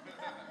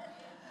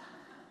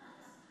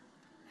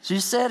 She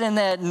said in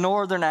that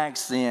northern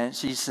accent,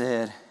 she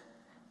said,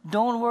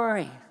 don't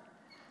worry,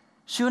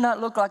 she will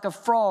not look like a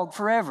frog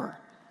forever.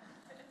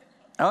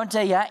 I want to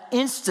tell you, I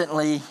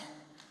instantly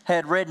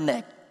had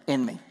redneck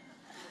in me.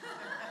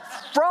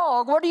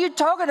 Frog, what are you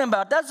talking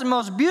about? That's the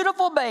most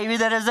beautiful baby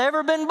that has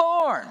ever been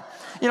born.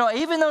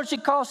 Even though she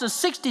cost us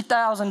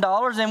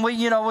 $60,000 and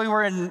we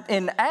were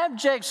in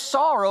abject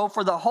sorrow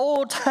for the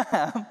whole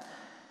time,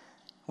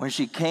 when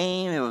she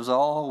came, it was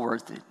all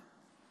worth it.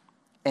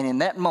 And in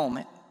that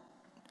moment,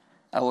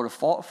 I would have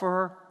fought for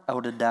her. I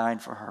would have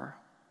died for her.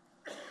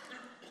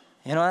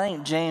 I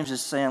think James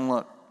is saying,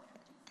 look,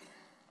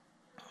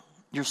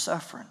 you're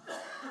suffering.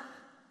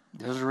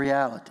 There's a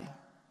reality.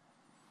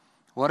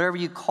 Whatever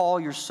you call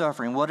your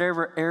suffering,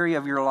 whatever area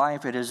of your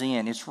life it is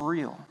in, it's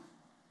real.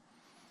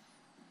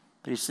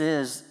 But he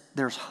says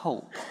there's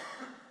hope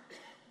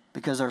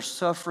because our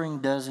suffering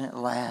doesn't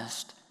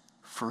last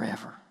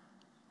forever.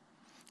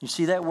 You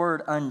see that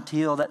word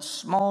until, that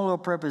small little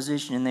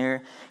preposition in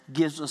there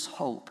gives us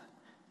hope.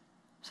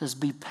 It says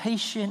be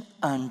patient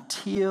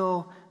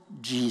until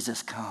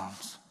Jesus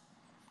comes.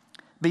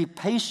 Be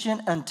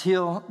patient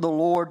until the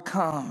Lord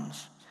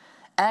comes.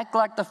 Act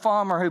like the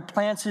farmer who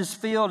plants his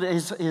field,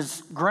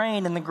 his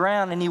grain in the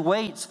ground, and he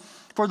waits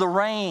for the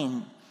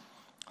rain,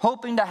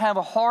 hoping to have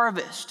a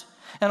harvest.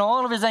 And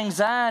all of his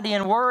anxiety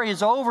and worry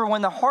is over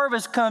when the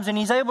harvest comes and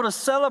he's able to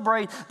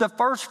celebrate the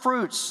first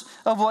fruits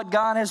of what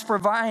God has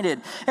provided.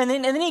 And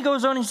then he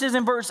goes on, he says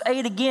in verse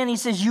 8 again, he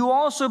says, you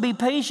also be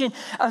patient,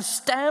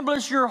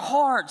 establish your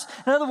hearts.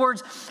 In other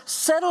words,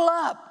 settle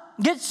up,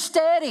 get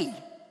steady.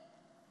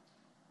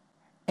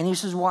 And he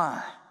says,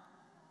 why?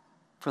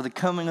 For the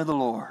coming of the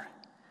Lord.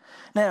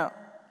 Now,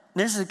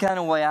 this is the kind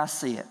of way I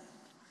see it.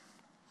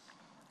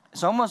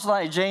 It's almost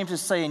like James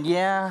is saying,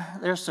 yeah,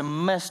 there's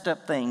some messed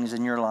up things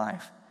in your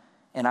life,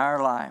 in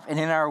our life, and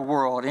in our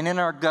world, and in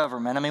our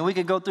government. I mean, we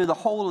could go through the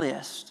whole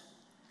list.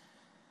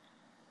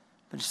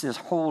 But he says,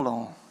 hold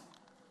on.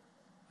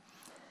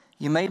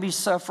 You may be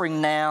suffering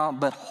now,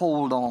 but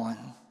hold on.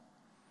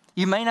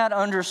 You may not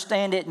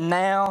understand it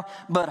now,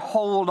 but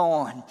hold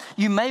on.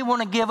 You may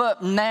want to give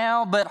up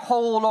now, but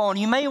hold on.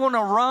 You may want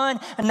to run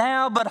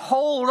now, but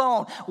hold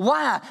on.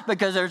 Why?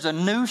 Because there's a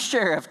new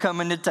sheriff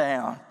coming to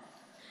town.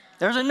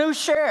 There's a new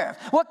sheriff.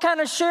 What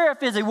kind of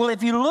sheriff is he? Well,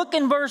 if you look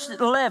in verse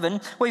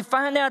 11, we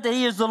find out that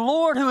he is the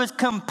Lord who is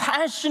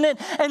compassionate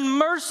and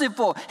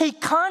merciful. He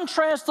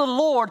contrasts the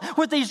Lord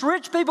with these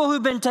rich people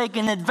who've been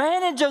taking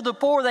advantage of the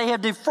poor. They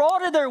have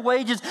defrauded their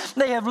wages.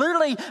 They have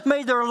literally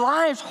made their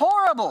lives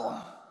horrible.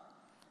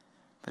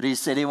 But he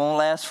said he won't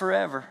last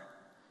forever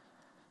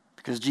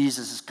because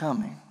Jesus is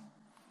coming.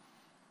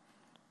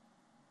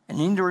 And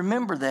you need to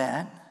remember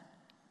that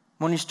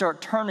when you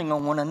start turning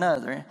on one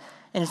another.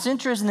 And it's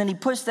interesting that he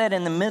puts that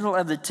in the middle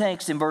of the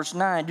text in verse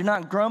 9. Do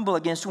not grumble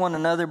against one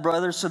another,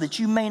 brothers, so that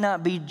you may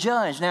not be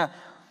judged. Now,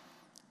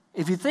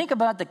 if you think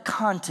about the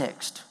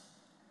context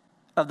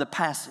of the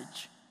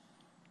passage,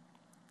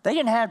 they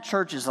didn't have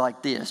churches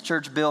like this,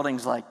 church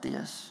buildings like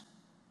this.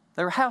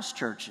 They were house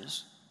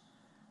churches.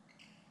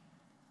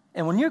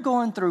 And when you're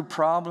going through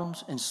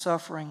problems and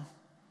suffering,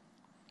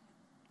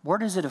 where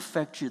does it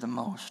affect you the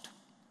most?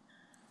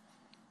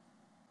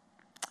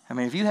 I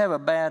mean, if you have a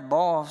bad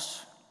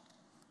boss,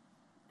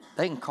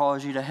 they can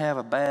cause you to have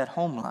a bad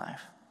home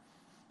life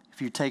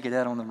if you take it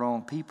out on the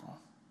wrong people.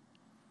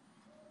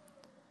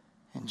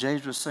 And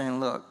James was saying,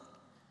 look,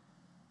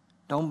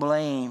 don't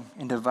blame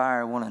and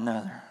devour one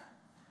another.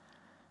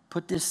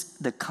 Put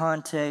the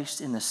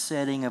context in the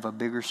setting of a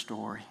bigger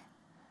story.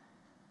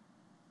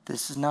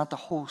 This is not the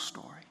whole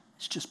story.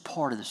 It's just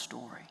part of the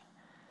story.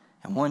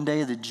 And one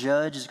day the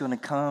judge is going to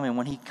come, and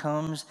when he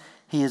comes,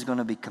 he is going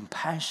to be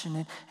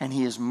compassionate, and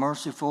he is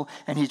merciful,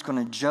 and he's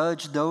going to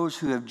judge those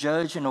who have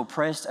judged and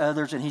oppressed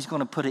others, and he's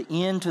going to put an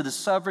end to the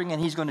suffering, and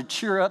he's going to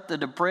cheer up the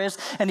depressed,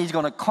 and he's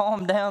going to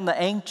calm down the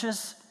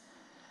anxious.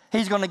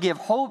 He's going to give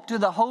hope to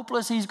the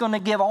hopeless. He's going to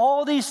give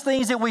all these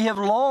things that we have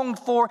longed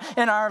for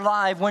in our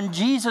life. When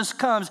Jesus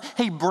comes,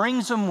 he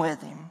brings them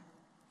with him.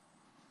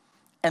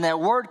 And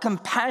that word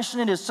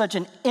compassionate is such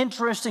an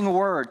interesting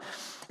word.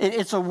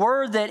 It's a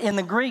word that in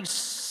the Greek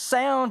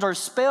sounds or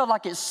spelled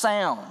like it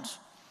sounds.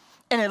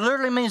 And it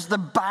literally means the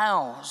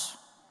bowels.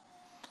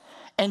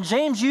 And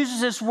James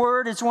uses this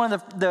word. It's one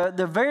of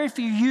the very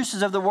few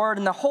uses of the word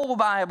in the whole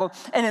Bible.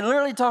 And it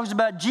literally talks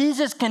about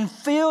Jesus can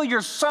feel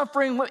your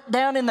suffering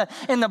down in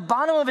the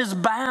bottom of his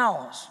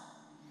bowels.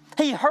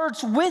 He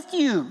hurts with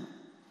you.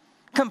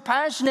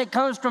 Compassionate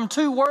comes from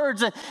two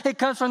words. It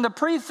comes from the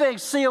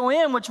prefix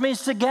C-O-M, which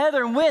means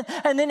together and with,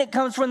 and then it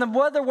comes from the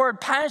other word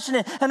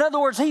passionate. In other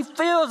words, he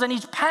feels and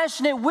he's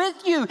passionate with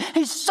you.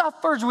 He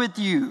suffers with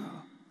you.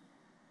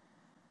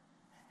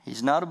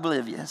 He's not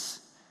oblivious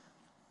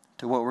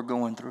to what we're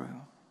going through.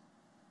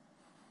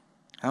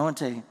 I want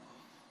to tell you,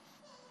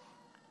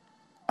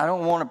 I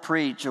don't want to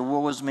preach a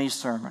woe is me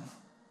sermon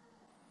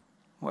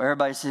where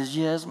everybody says,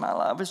 yes, my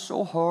life is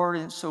so hard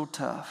and it's so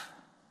tough.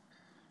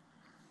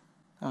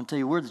 I want to tell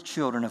you, we're the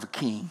children of a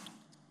king.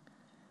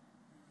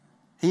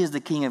 He is the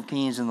King of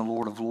kings and the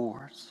Lord of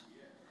lords.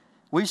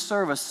 We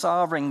serve a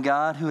sovereign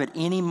God who at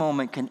any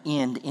moment can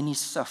end any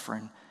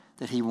suffering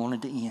that he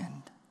wanted to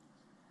end.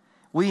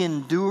 We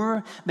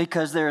endure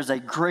because there is a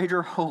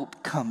greater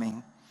hope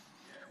coming.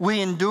 We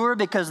endure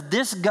because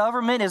this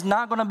government is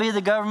not going to be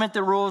the government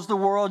that rules the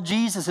world.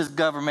 Jesus'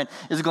 government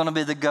is going to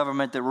be the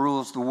government that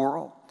rules the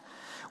world.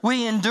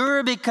 We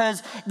endure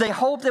because the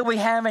hope that we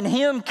have in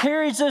him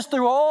carries us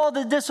through all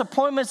the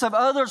disappointments of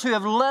others who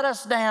have let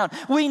us down.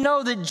 We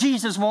know that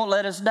Jesus won't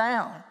let us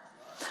down.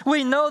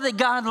 We know that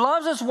God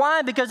loves us.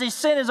 Why? Because he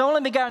sent his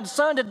only begotten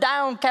son to die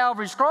on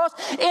Calvary's cross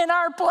in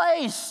our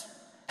place.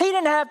 He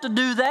didn't have to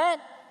do that.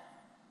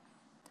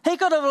 He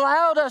could have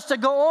allowed us to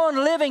go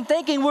on living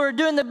thinking we were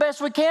doing the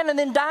best we can and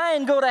then die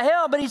and go to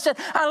hell. But he said,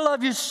 I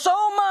love you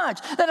so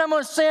much that I'm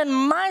going to send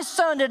my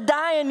son to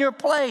die in your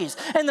place.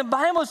 And the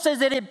Bible says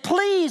that it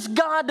pleased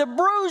God to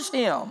bruise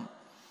him.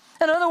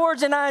 In other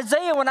words, in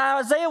Isaiah, when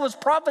Isaiah was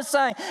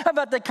prophesying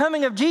about the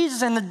coming of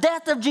Jesus and the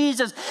death of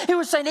Jesus, he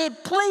was saying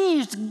it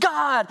pleased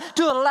God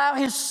to allow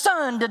his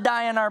son to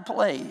die in our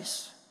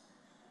place.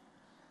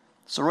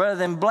 So rather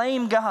than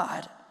blame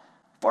God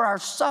for our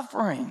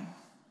suffering,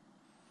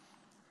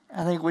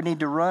 I think we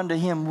need to run to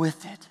him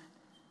with it,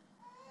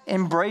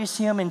 embrace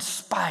him in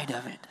spite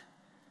of it,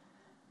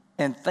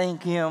 and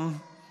thank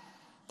him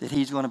that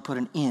he's going to put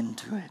an end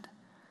to it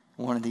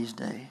one of these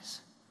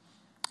days.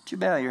 Would you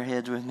bow your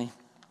heads with me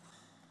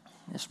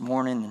this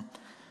morning?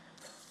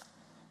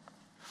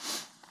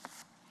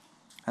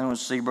 I don't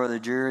see Brother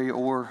Jerry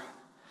or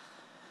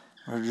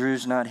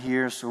Drew's not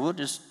here, so we'll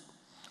just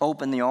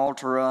open the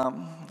altar up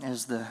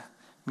as the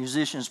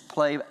musicians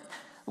play.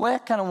 Well, I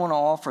kind of want to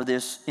offer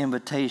this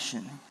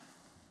invitation.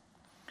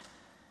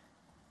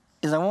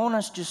 Is I want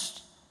us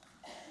just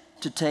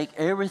to take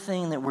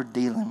everything that we're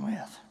dealing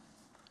with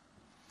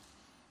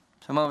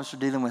Some of us are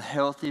dealing with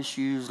health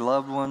issues,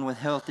 loved one with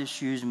health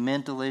issues,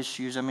 mental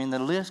issues. I mean, the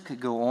list could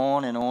go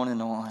on and on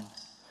and on.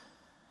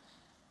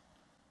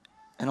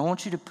 And I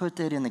want you to put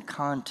that in the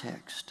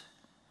context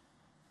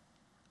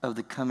of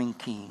the coming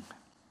King.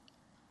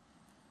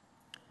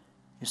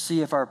 You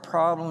see, if our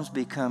problems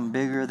become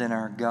bigger than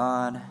our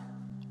God,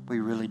 we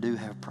really do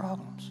have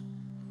problems.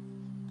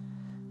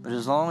 But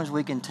as long as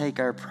we can take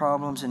our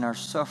problems and our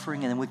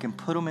suffering and we can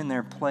put them in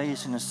their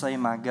place and to say,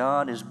 my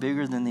God is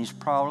bigger than these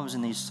problems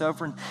and these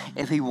suffering.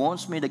 If He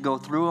wants me to go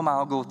through them,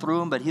 I'll go through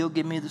them, but He'll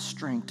give me the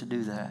strength to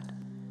do that.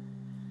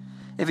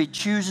 If He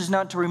chooses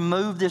not to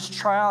remove this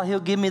trial, He'll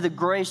give me the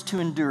grace to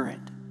endure it.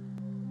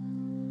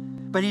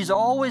 But He's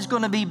always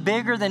going to be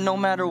bigger than no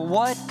matter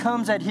what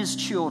comes at His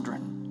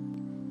children.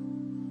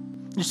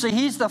 You see,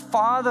 He's the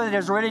Father that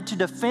is ready to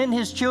defend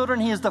His children.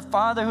 He is the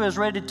Father who is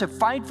ready to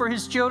fight for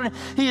His children.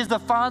 He is the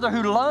Father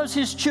who loves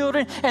His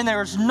children. And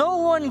there is no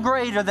one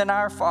greater than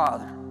our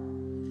Father.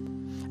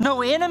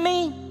 No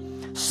enemy,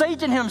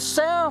 Satan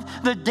himself,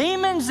 the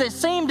demons that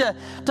seem to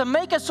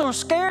make us so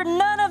scared,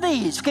 none of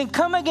these can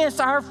come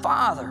against our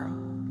Father.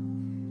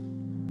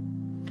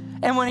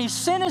 And when He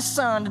sent His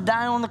Son to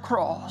die on the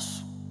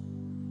cross,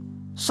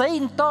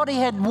 Satan thought he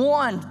had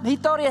won. He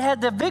thought he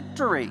had the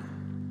victory.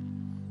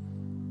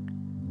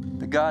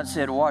 But God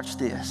said, watch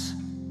this.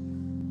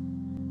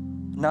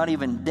 Not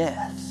even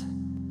death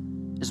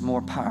is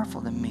more powerful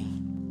than me.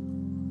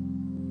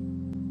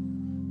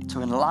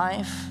 So in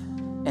life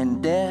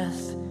and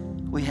death,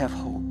 we have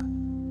hope.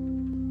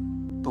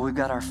 But we've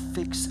got to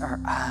fix our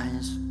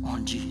eyes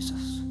on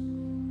Jesus.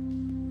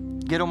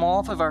 Get them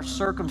off of our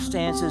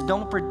circumstances.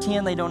 Don't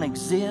pretend they don't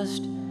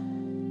exist.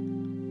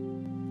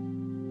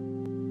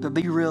 But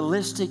be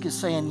realistic in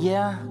saying,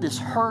 yeah, this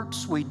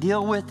hurts. We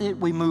deal with it.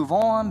 We move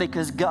on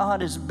because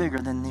God is bigger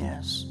than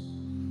this.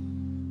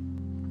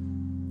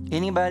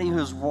 Anybody who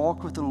has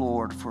walked with the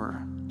Lord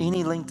for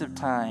any length of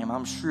time,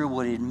 I'm sure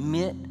would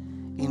admit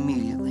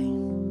immediately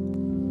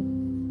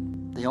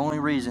the only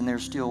reason they're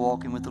still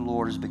walking with the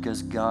Lord is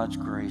because God's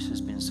grace has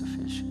been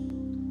sufficient.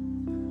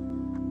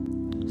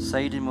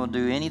 Satan will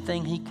do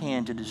anything he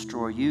can to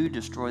destroy you,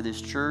 destroy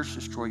this church,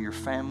 destroy your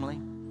family.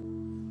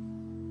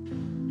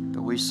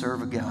 But we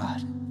serve a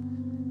God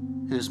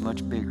who is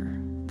much bigger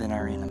than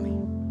our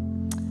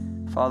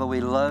enemy. Father,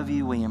 we love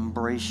you. We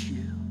embrace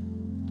you.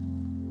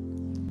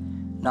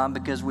 Not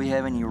because we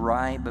have any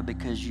right, but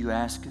because you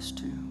ask us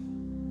to.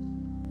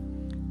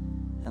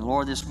 And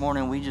Lord, this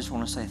morning we just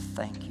want to say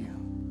thank you.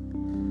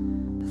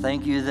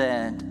 Thank you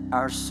that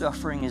our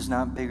suffering is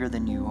not bigger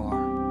than you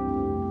are.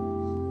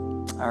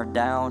 Our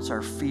doubts,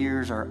 our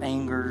fears, our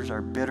angers,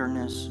 our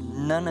bitterness,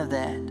 none of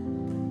that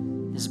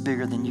is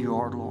bigger than you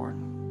are, Lord.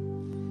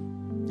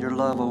 Your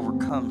love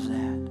overcomes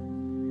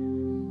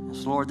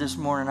that. So Lord, this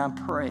morning I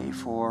pray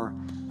for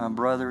my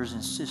brothers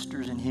and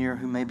sisters in here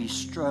who may be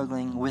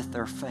struggling with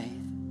their faith.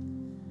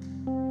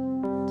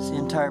 The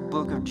entire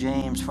book of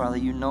James, Father,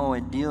 you know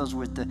it deals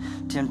with the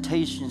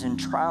temptations and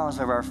trials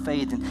of our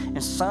faith,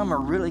 and some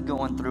are really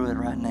going through it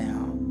right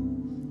now.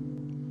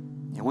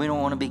 And we don't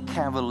want to be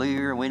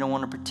cavalier. We don't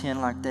want to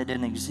pretend like that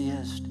didn't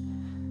exist.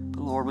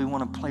 But Lord, we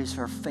want to place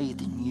our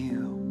faith in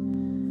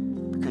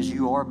you because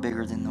you are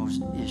bigger than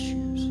those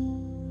issues.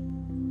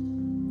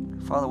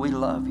 Father, we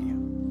love you.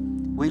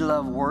 We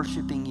love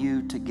worshiping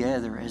you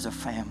together as a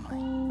family.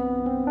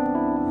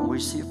 And we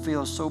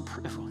feel so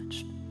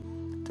privileged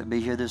to be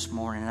here this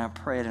morning. And I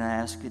pray it and I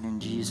ask it in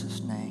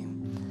Jesus'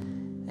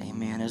 name.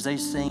 Amen. As they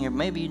sing, or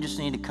maybe you just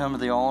need to come to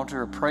the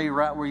altar or pray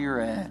right where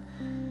you're at.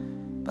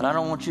 But I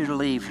don't want you to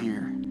leave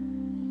here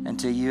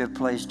until you have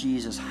placed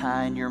Jesus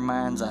high in your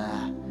mind's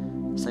eye,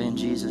 saying,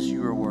 Jesus,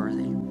 you are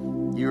worthy.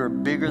 You are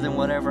bigger than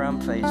whatever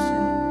I'm facing,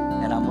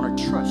 and I'm going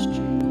to trust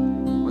you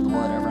with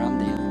whatever I'm